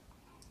not.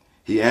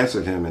 He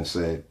answered him and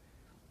said,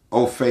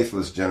 O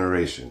faithless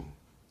generation,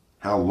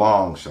 how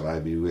long shall I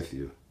be with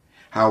you?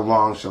 How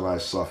long shall I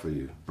suffer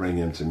you? Bring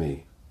him to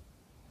me.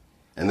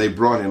 And they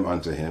brought him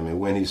unto him, and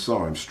when he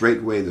saw him,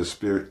 straightway the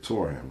spirit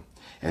tore him,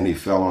 and he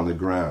fell on the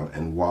ground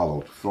and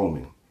wallowed,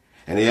 foaming.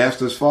 And he asked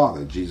his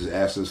father, Jesus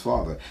asked his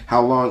father,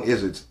 How long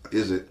is it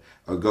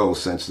ago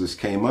since this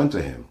came unto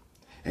him?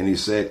 And he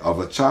said, Of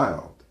a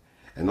child.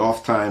 And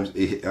oft times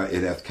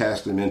it hath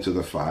cast him into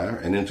the fire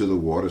and into the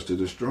waters to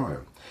destroy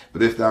him.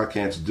 But if thou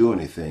canst do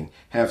anything,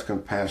 have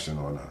compassion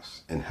on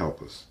us and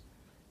help us.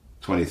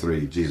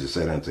 23, Jesus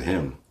said unto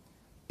him,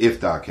 If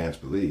thou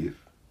canst believe,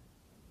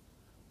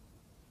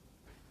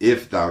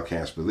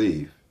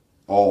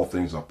 all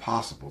things are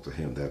possible to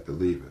him that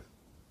believeth.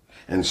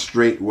 And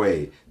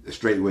straightway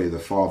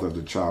the father of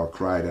the child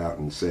cried out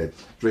and said,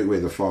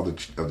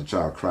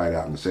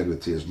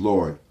 with tears,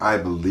 Lord, I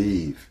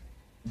believe.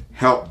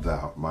 Help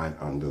thou mine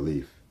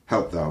unbelief.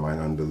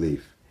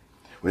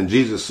 When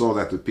Jesus saw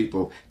that the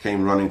people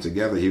came running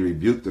together, he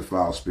rebuked the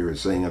foul spirit,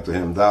 saying unto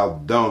him,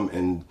 Thou dumb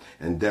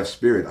and deaf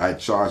spirit, I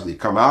charge thee,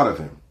 come out of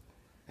him.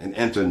 and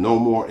enter no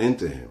more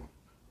into him.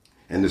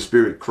 And the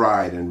spirit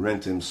cried and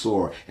rent him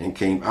sore, and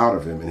came out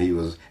of him, and he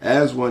was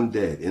as one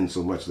dead,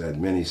 insomuch that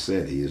many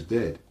said, he is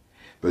dead.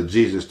 But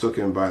Jesus took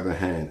him by the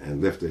hand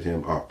and lifted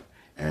him up,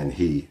 and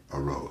he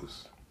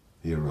arose.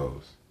 He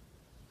arose.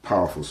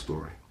 Powerful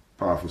story.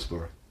 Powerful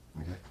story.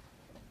 Okay.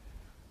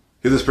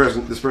 Here this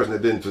person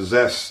had been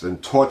possessed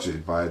and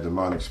tortured by a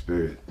demonic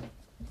spirit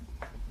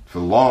for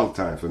a long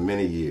time, for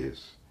many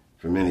years,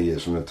 from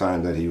the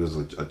time that he was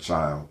a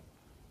child.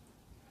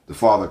 The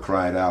father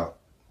cried out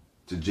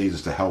to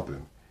Jesus to help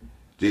him.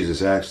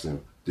 Jesus asked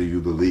him, do you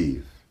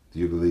believe? Do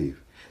you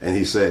believe? And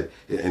he said,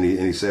 and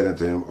he said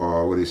unto him,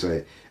 or what did he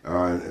say?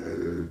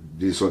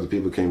 These sort of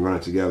people came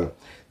running together.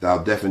 Thou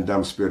deaf and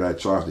dumb spirit, I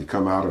charge thee,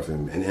 come out of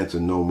him and enter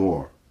no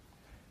more.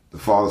 The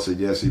father said,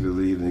 yes, he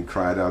believed, and he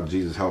cried out,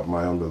 Jesus, help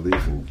my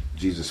unbelief. And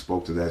Jesus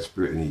spoke to that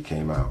spirit, and he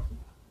came out.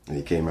 And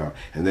he came out.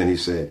 And then he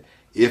said,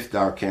 if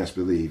thou canst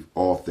believe,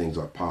 all things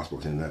are possible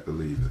to him that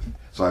believeth.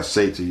 So I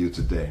say to you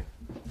today,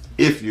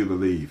 if you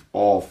believe,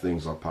 all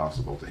things are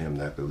possible to him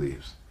that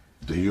believes.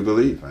 Do you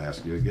believe? I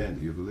ask you again,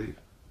 do you believe?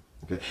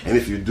 Okay. And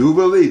if you do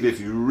believe, if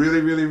you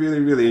really, really, really,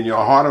 really, in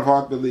your heart of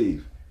heart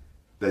believe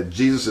that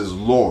Jesus is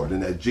Lord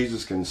and that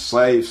Jesus can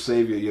save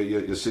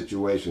your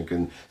situation,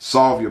 can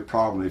solve your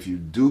problem, if you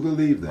do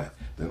believe that,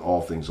 then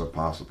all things are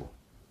possible.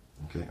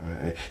 Okay.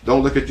 All right.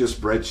 Don't look at your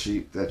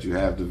spreadsheet that you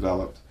have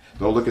developed.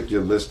 Don't look at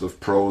your list of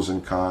pros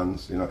and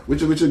cons,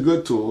 which are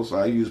good tools.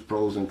 I use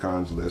pros and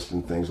cons lists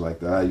and things like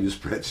that. I use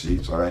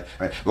spreadsheets, all right?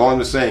 But all I'm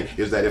just saying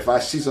is that if I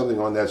see something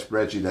on that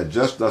spreadsheet that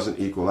just doesn't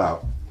equal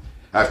out,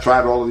 I've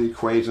tried all of the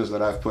equations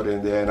that I've put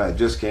in there, and I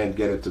just can't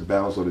get it to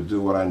balance or to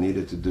do what I need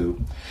it to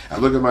do. I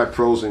look at my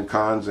pros and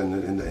cons,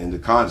 and the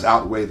cons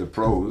outweigh the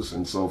pros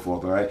and so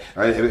forth, all right?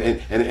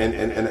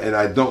 And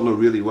I don't know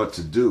really what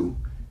to do.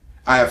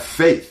 I have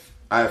faith.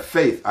 I have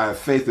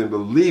faith in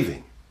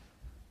believing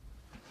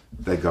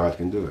that God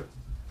can do it,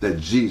 that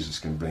Jesus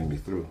can bring me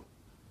through,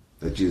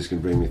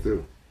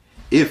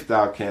 If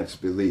thou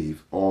canst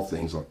believe, all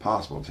things are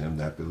possible to him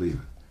that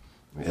believeth.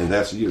 And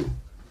that's you.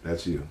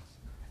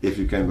 If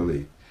you can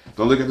believe.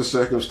 Don't look at the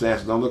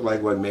circumstances. Don't look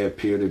like what may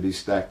appear to be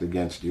stacked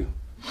against you.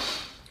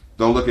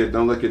 Don't look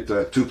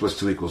at 2 plus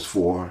 2 equals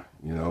 4,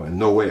 and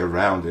no way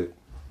around it.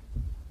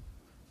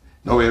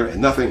 No way,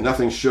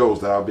 nothing shows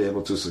that I'll be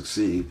able to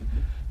succeed.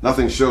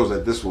 Nothing shows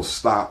that this will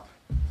stop.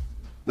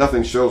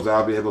 Nothing shows that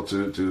I'll be able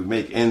to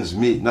make ends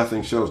meet.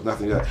 Nothing.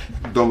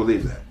 Don't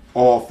believe that.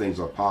 All things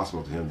are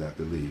possible to him that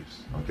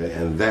believes. Okay?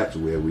 And that's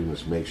where we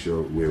must make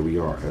sure where we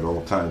are at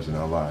all times in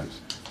our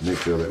lives. Make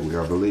sure that we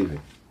are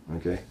believing.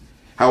 Okay?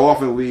 How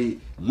often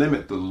we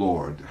limit the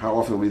Lord. How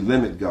often we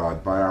limit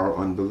God by our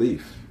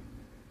unbelief.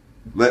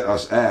 Let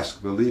us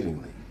ask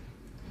believingly.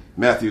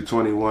 Matthew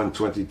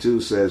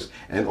 21:22 says,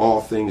 and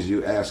all things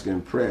you ask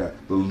in prayer,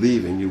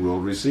 believing you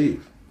will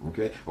receive.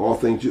 Okay? All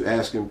things you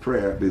ask in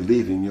prayer,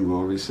 believing you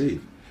will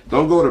receive.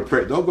 Don't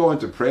go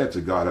into prayer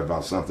to God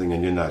about something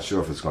and you're not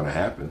sure if it's going to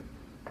happen.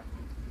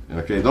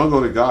 Okay? Don't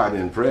go to God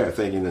in prayer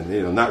thinking that,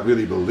 not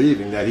really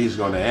believing that he's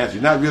going to answer.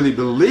 You're not really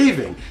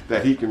believing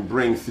that he can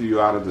bring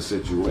you out of the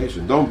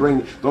situation. Don't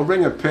bring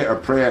a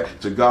prayer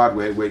to God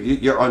where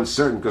you're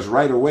uncertain, because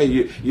right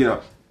away,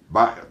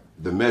 by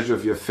the measure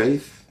of your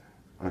faith,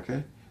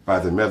 okay? By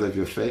the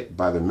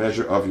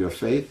measure of your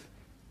faith,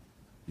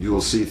 you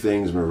will see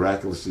things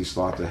miraculously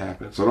start to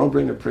happen. So don't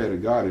bring a prayer to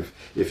God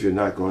if you're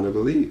not going to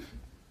believe.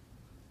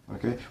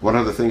 Okay? One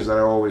of the things that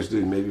I always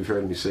do, maybe you've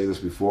heard me say this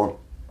before,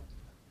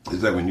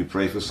 is that when you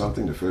pray for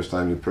something, the first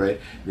time you pray,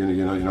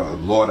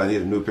 Lord, I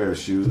need a new pair of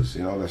shoes.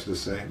 Let's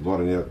just say,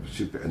 Lord, I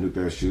need a new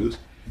pair of shoes.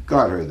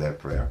 God heard that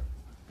prayer.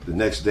 The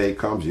next day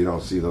comes, you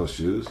don't see those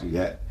shoes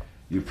yet.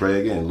 You pray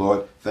again,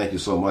 Lord, thank you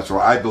so much,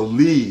 or I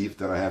believe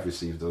that I have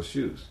received those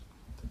shoes.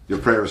 Your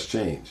prayer has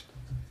changed.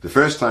 The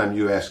first time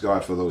you asked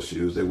God for those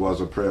shoes, it was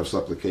a prayer of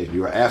supplication.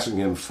 You were asking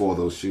him for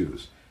those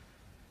shoes.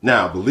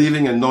 Now,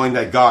 believing and knowing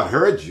that God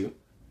heard you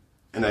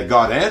and that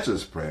God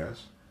answers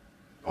prayers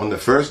on the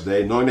first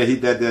day, knowing that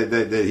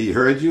he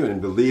heard you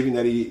and believing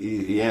that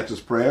he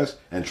answers prayers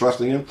and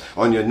trusting him,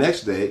 on your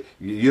next day,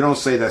 you don't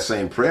say that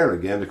same prayer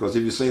again, because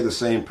if you say the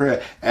same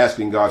prayer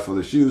asking God for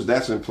the shoes,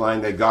 that's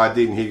implying that God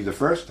didn't hear you the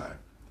first time.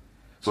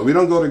 So we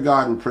don't go to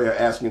God in prayer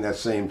asking that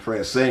same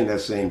prayer, saying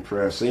that same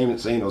prayer, saying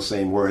those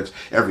same words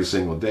every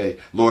single day.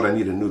 Lord, I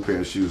need a new pair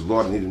of shoes.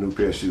 Lord, I need a new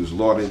pair of shoes.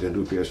 Lord, I need a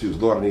new pair of shoes.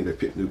 Lord, I need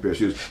a new pair of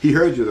shoes. He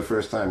heard you the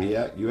first time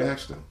you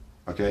asked him.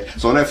 Okay?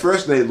 So on that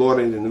first day,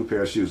 Lord, I need a new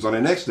pair of shoes. On the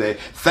next day,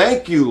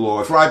 thank you,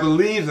 Lord, for I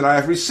believe that I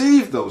have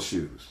received those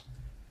shoes.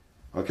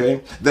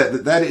 Okay?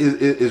 That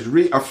is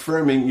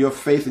reaffirming your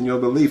faith and your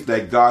belief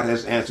that God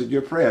has answered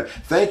your prayer.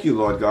 Thank you,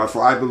 Lord God,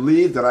 for I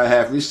believe that I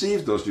have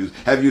received those shoes.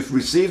 Have you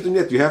received them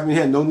yet? Do you have them in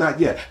your hand? No, not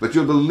yet. But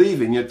you're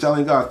believing. You're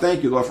telling God,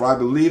 thank you, Lord, for I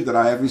believe that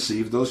I have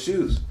received those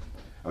shoes.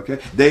 Okay?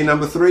 Day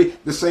number 3,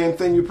 the same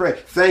thing you pray.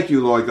 Thank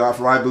you, Lord God,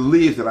 for I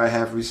believe that I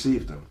have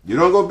received them. You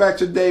don't go back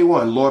to day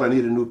 1, Lord, I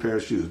need a new pair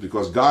of shoes,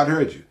 because God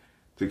heard you.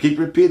 To keep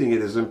repeating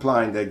it is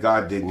implying that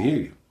God didn't hear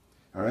you.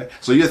 All right?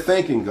 So you're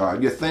thanking God.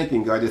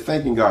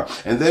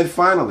 And then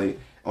finally,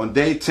 on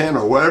day 10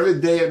 or whatever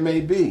day it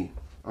may be,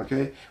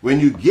 okay, when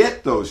you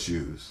get those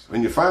shoes,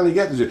 when you finally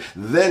get the shoes,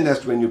 then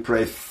that's when you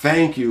pray,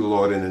 thank you,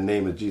 Lord, in the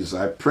name of Jesus.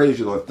 I praise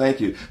you, Lord. Thank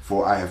you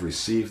for I have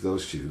received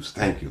those shoes.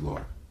 Thank you,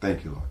 Lord.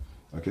 Thank you, Lord.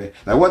 Okay.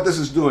 Now what this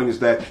is doing is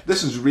that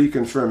this is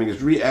reconfirming,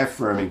 is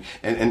reaffirming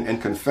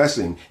and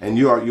confessing, and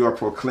you are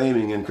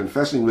proclaiming and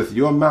confessing with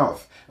your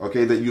mouth,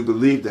 okay, that you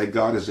believe that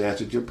God has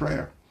answered your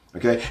prayer.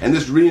 Okay. And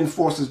this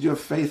reinforces your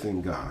faith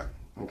in God.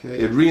 Okay.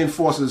 It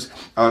reinforces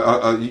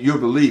your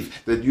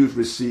belief that you've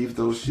received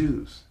those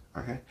shoes.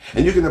 Okay.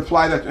 And you can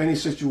apply that to any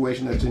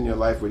situation that's in your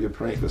life where you're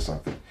praying for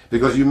something,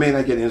 because you may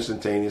not get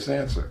instantaneous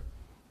answer.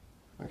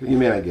 Okay. You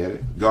may not get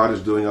it. God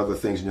is doing other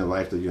things in your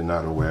life that you're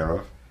not aware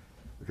of.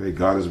 Okay,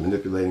 God is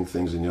manipulating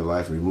things in your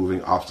life,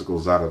 removing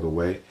obstacles out of the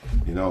way,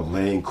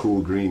 laying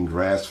cool green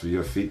grass for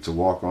your feet to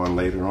walk on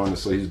later on. And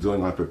so he's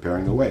doing on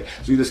preparing the way.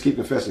 So you just keep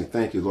confessing,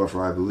 thank you, Lord,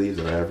 for I believe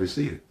that I have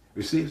received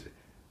it.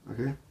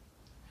 Okay?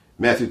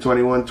 Matthew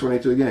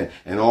 21:22 again.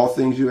 And all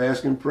things you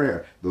ask in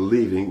prayer,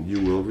 believing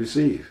you will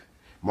receive.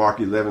 Mark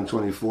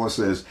 11:24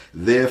 says,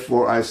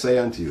 therefore I say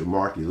unto you,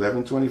 Mark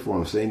 11:24,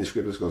 I'm saying the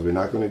scriptures because we're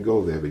not going to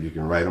go there, but you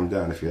can write them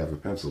down if you have a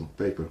pencil and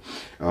paper.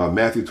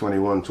 Matthew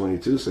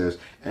 21:22 says,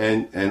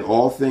 and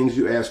all things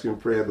you ask in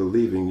prayer,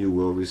 believing you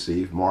will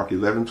receive. Mark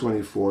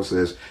 11:24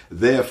 says,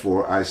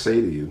 therefore I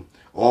say to you,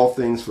 all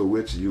things for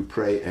which you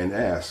pray and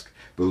ask,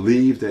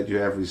 believe that you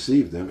have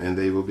received them, and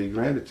they will be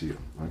granted to you.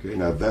 Okay,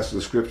 now that's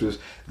the scriptures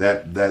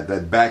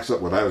that backs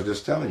up what I was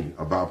just telling you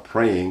about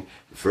praying.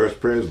 The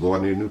first prayer is,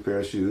 Lord, I need a new pair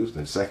of shoes.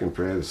 Then second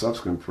prayer, the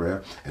subsequent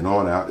prayer, and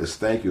on out is,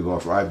 thank you,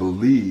 Lord, for I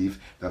believe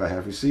that I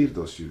have received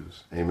those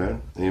shoes.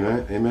 Amen,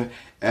 amen, amen.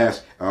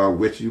 Ask,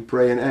 which you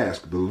pray and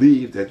ask,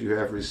 believe that you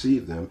have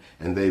received them,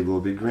 and they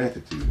will be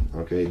granted to you.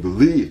 Okay,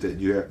 believe that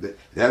you have, that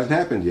it hasn't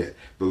happened yet.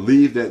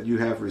 Believe that you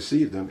have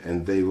received them,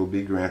 and they will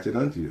be granted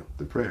unto you,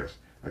 the prayers.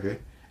 Okay.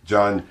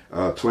 John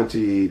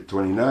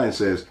 20:29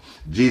 says,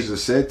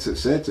 Jesus said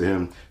to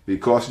him,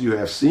 because you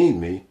have seen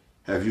me,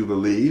 have you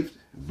believed?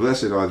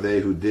 Blessed are they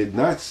who did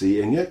not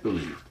see and yet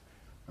believed.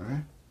 All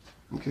right?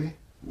 Okay?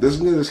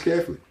 Listen to this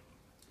carefully.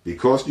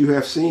 Because you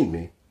have seen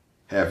me,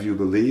 have you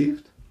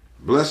believed?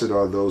 Blessed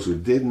are those who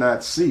did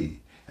not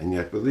see and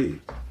yet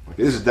believed.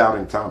 Okay, this is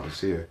doubting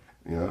Thomas here,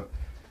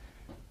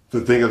 To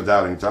think of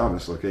doubting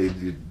Thomas, okay?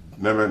 You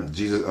remember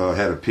Jesus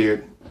had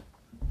appeared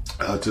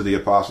to the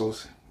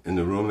apostles in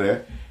the room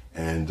there,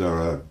 and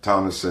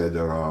Thomas said,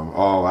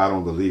 I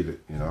don't believe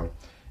it,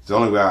 It's the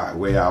only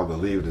way I'll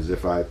believe it is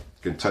if I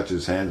can touch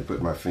his hand and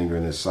put my finger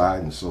in his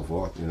side and so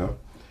forth,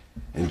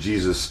 And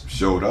Jesus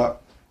showed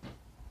up.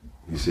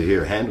 He said,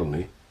 here, handle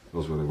me.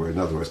 Those were the words.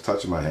 In other words,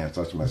 touch my hand,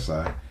 touch my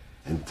side.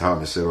 And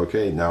Thomas said,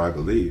 okay, now I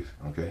believe.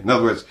 Okay. In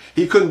other words,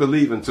 he couldn't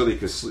believe until he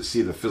could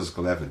see the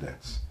physical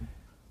evidence.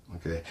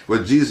 Okay.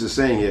 What Jesus is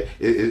saying here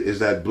is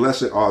that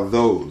blessed are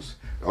those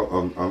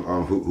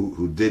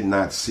who did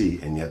not see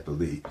and yet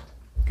believed.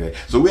 Okay,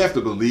 so we have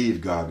to believe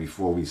God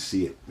before we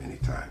see it many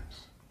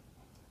times.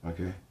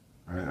 Okay,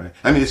 all right.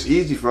 I mean, it's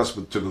easy for us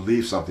to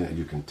believe something that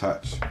you can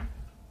touch.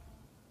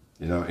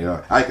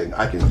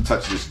 I can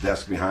touch this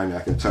desk behind me.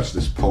 I can touch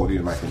this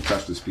podium. I can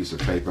touch this piece of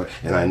paper,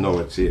 and I know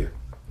it's here.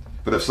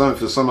 But if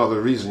for some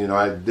other reason,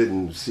 I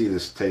didn't see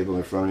this table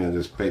in front of me and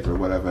this paper or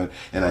whatever,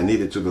 and I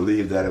needed to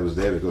believe that it was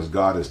there because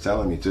God is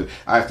telling me to,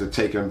 I have to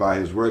take him by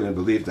his word and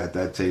believe that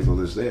that table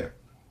is there.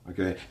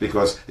 Okay,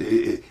 because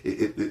the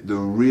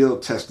real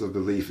test of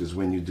belief is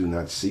when you do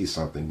not see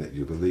something that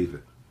you believe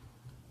it.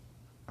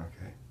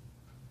 Okay,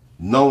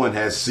 no one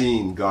has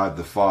seen God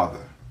the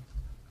Father.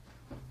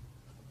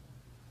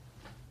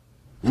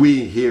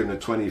 We here in the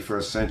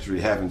 21st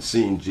century haven't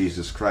seen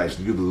Jesus Christ.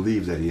 Do you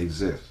believe that he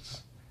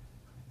exists?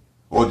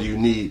 Or are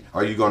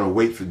you going to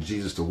wait for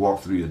Jesus to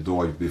walk through your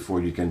door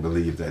before you can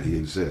believe that he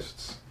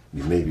exists?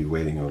 You may be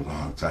waiting a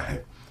long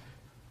time.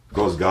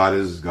 Because God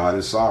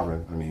is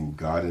sovereign. I mean,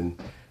 God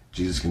and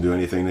Jesus can do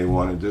anything they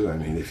want to do. I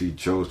mean, if he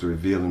chose to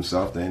reveal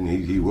himself, then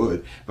he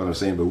would. But I'm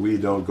saying, but we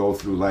don't go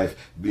through life,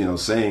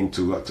 saying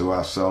to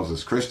ourselves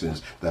as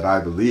Christians that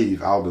I'll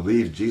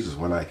believe Jesus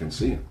when I can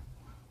see him.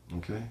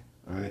 Okay,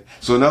 all right.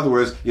 So in other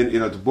words,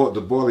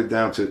 to boil it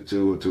down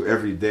to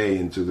every day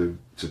and to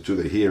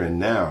the here and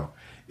now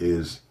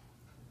is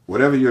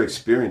whatever you're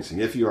experiencing.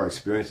 If you are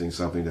experiencing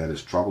something that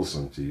is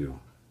troublesome to you,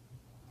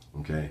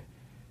 okay,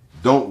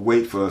 don't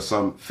wait for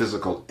some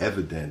physical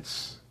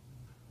evidence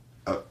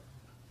of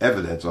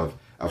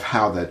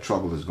how that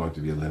trouble is going to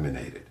be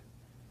eliminated.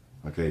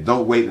 Okay,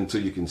 don't wait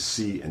until you can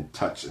see and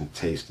touch and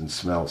taste and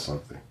smell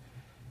something.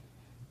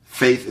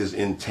 Faith is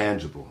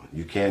intangible.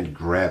 You can't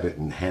grab it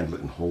and handle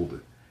it and hold it.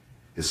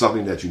 It's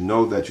something that you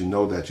know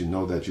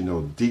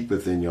deep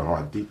within your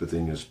heart, deep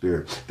within your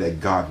spirit, that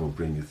God will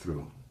bring you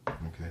through.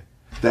 Okay,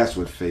 that's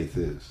what faith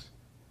is.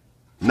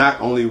 Not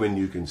only when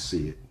you can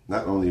see it,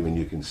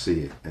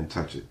 and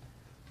touch it.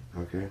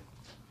 Okay,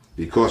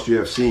 because you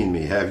have seen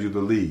me, have you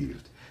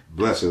believed?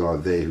 Blessed are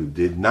they who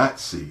did not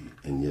see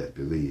and yet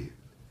believe.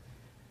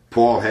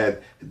 Paul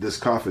had this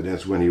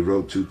confidence when he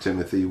wrote to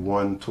Timothy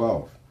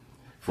 1:12.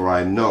 For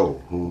I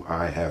know whom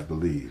I have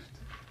believed.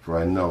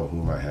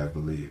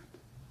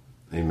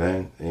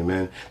 Amen.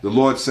 Amen. The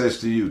Lord says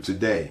to you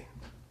today,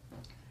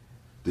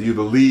 do you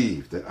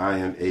believe that I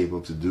am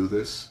able to do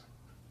this?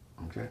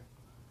 Okay.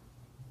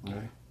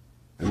 Okay.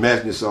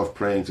 Imagine yourself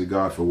praying to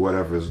God for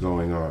whatever is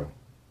going on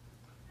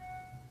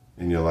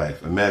in your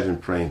life. Imagine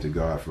praying to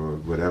God for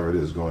whatever it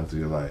is going through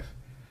your life.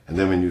 And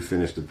then when you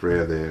finish the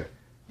prayer there,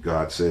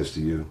 God says to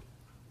you,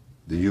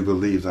 do you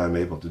believe that I'm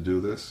able to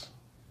do this?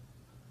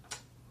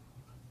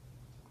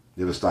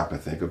 You ever stop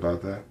and think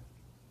about that?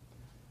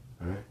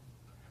 All right?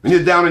 When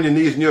you're down on your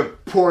knees and you're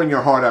pouring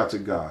your heart out to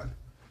God,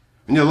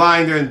 when you're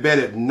lying there in bed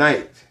at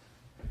night,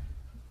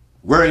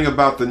 worrying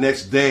about the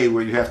next day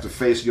where you have to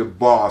face your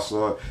boss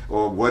or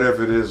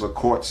whatever it is, a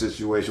court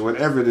situation,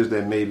 whatever it is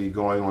that may be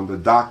going on, the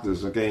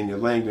doctors, okay, and you're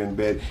laying there in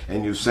bed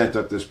and you sent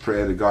up this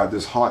prayer to God,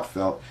 this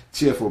heartfelt,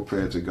 tearful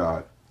prayer to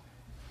God.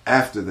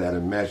 After that,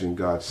 imagine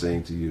God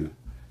saying to you,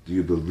 do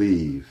you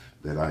believe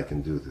that I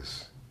can do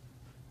this?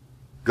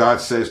 God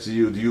says to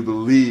you, do you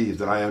believe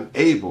that I am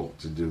able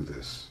to do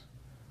this?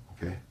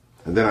 Okay?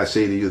 And then I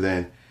say to you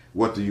then,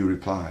 what do you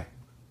reply?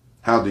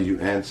 How do you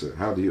answer?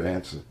 How do you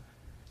answer?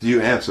 Do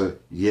you answer,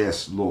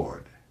 yes,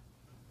 Lord?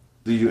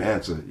 Do you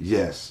answer,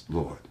 yes,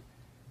 Lord?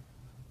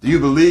 Do you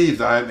believe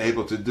that I am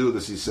able to do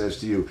this, he says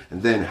to you?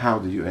 And then how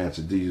do you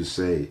answer? Do you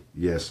say,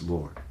 yes,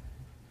 Lord?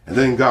 And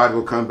then God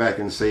will come back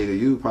and say to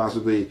you,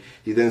 possibly,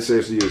 he then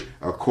says to you,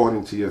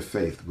 according to your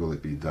faith will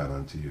it be done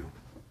unto you.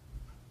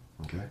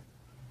 Okay?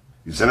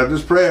 You send up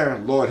this prayer,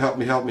 Lord, help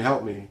me, help me,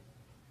 help me.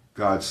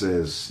 God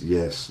says,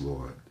 yes,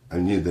 Lord.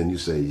 And then you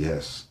say,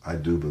 yes, I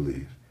do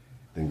believe.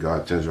 Then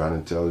God turns around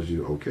and tells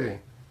you, okay,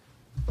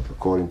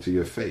 according to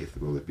your faith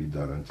will it be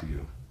done unto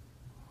you.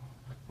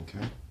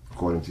 Okay?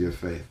 According to your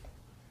faith.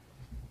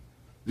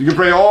 You can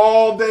pray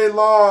all day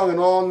long and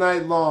all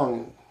night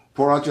long.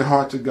 Pour out your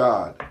heart to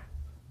God.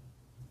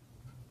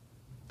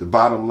 The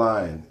bottom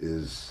line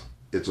is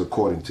it's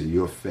according to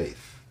your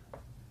faith.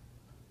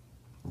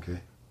 Okay?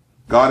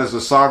 God is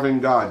a sovereign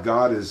God.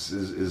 God is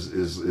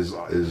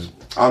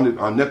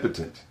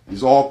omnipotent.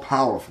 He's all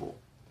powerful.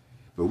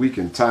 But we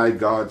can tie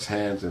God's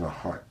hands in a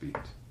heartbeat.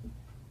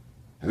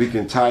 And we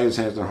can tie his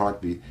hands in a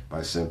heartbeat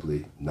by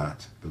simply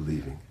not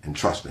believing and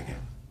trusting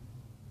him.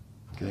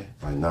 Okay?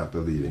 By not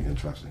believing and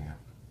trusting him.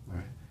 All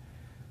right?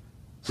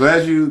 So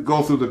as you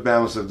go through the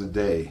balance of the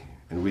day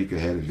and week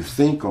ahead of you,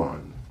 think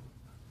on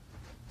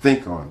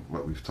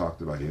what we've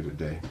talked about here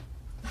today.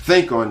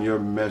 Think on your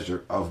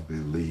measure of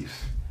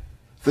belief.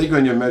 Think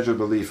on your measure of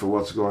belief for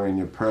what's going on in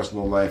your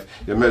personal life,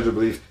 your measure of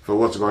belief for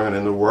what's going on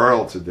in the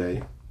world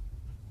today.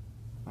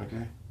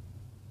 Okay?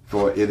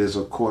 For it is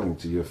according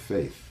to your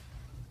faith,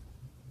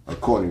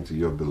 according to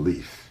your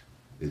belief,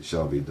 it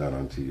shall be done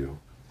unto you.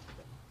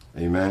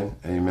 Amen,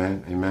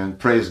 amen, amen.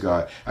 Praise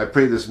God. I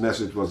pray this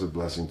message was a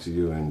blessing to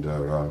you, and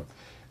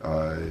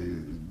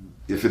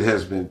if it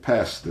has been,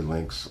 pass the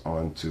links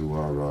on to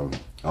our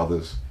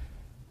others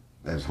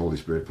as Holy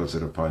Spirit puts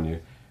it upon you.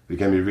 We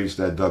can be reached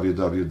at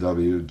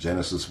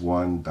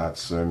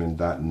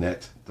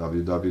www.genesis1.sermon.net,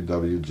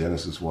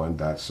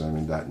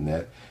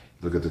 www.genesis1.sermon.net.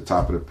 Look at the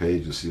top of the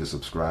page, you'll see a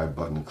subscribe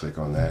button, click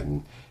on that,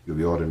 and you'll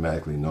be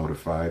automatically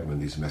notified when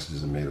these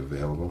messages are made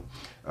available.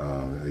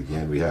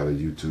 Again, we have a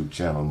YouTube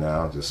channel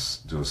now.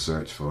 Just do a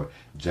search for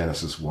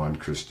Genesis 1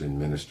 Christian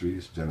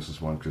Ministries, Genesis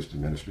 1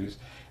 Christian Ministries.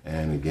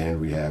 And again,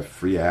 we have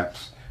free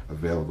apps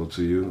available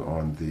to you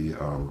on the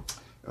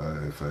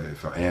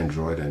for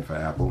Android and for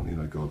Apple. You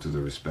know, go to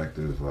the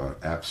respective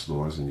app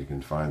stores and you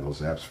can find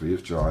those apps free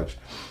of charge.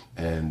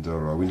 And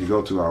when you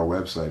go to our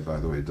website,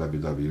 by the way,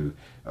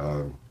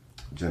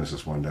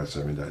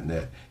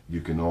 Genesis1.sermon.net,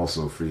 you can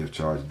also free of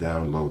charge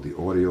download the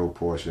audio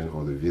portion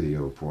or the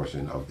video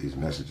portion of these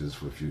messages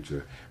for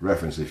future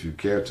reference if you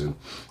care to.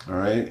 All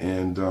right,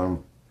 and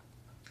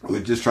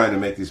we're just trying to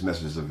make these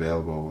messages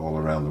available all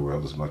around the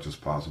world as much as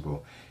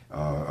possible.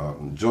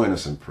 Join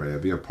us in prayer.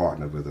 Be a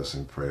partner with us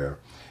in prayer,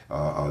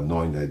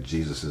 knowing that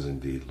Jesus is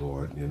indeed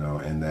Lord, you know,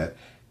 and that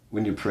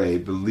when you pray,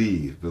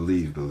 believe,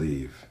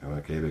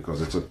 okay,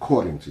 because it's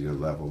according to your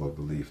level of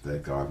belief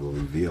that God will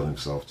reveal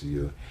himself to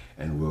you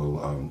and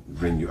will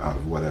bring you out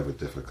of whatever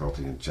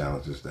difficulty and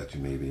challenges that you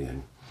may be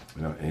in.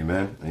 You know,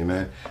 amen,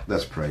 amen.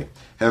 Let's pray.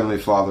 Heavenly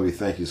Father, we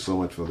thank you so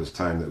much for this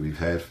time that we've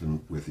had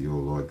with you, O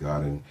Lord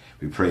God, and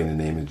we pray in the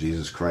name of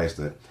Jesus Christ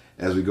that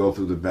as we go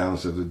through the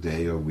balance of the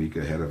day or week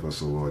ahead of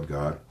us, O Lord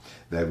God,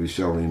 that we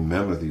shall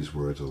remember these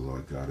words, O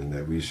Lord God, and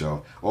that we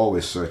shall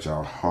always search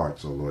our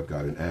hearts, O Lord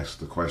God, and ask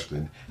the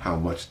question, how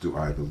much do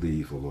I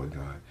believe, O Lord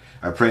God?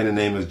 I pray in the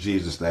name of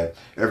Jesus that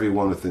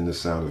everyone within the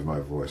sound of my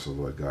voice, O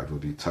Lord God, will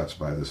be touched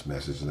by this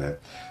message, and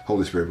that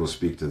Holy Spirit will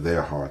speak to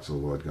their hearts, O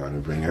Lord God,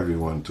 and bring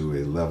everyone to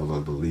a level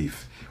of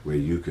belief where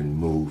you can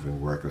move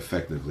and work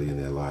effectively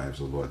in their lives,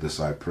 O Lord.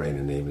 This I pray in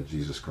the name of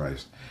Jesus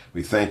Christ.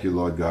 We thank you,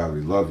 Lord God. We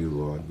love you,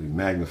 Lord. We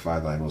magnify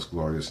thy most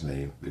glorious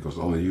name, because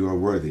only you are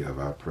worthy of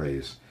our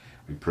praise.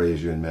 We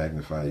praise you and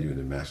magnify you in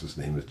the Master's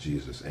name of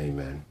Jesus.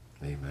 Amen.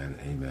 Amen.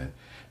 Amen.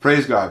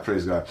 Praise God.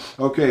 Praise God.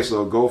 Okay,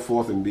 so go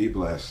forth and be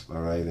blessed.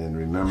 All right. And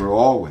remember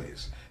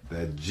always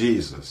that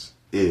Jesus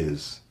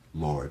is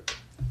Lord.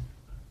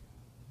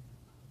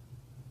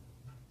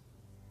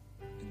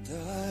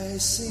 I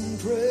sing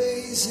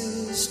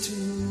praises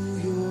to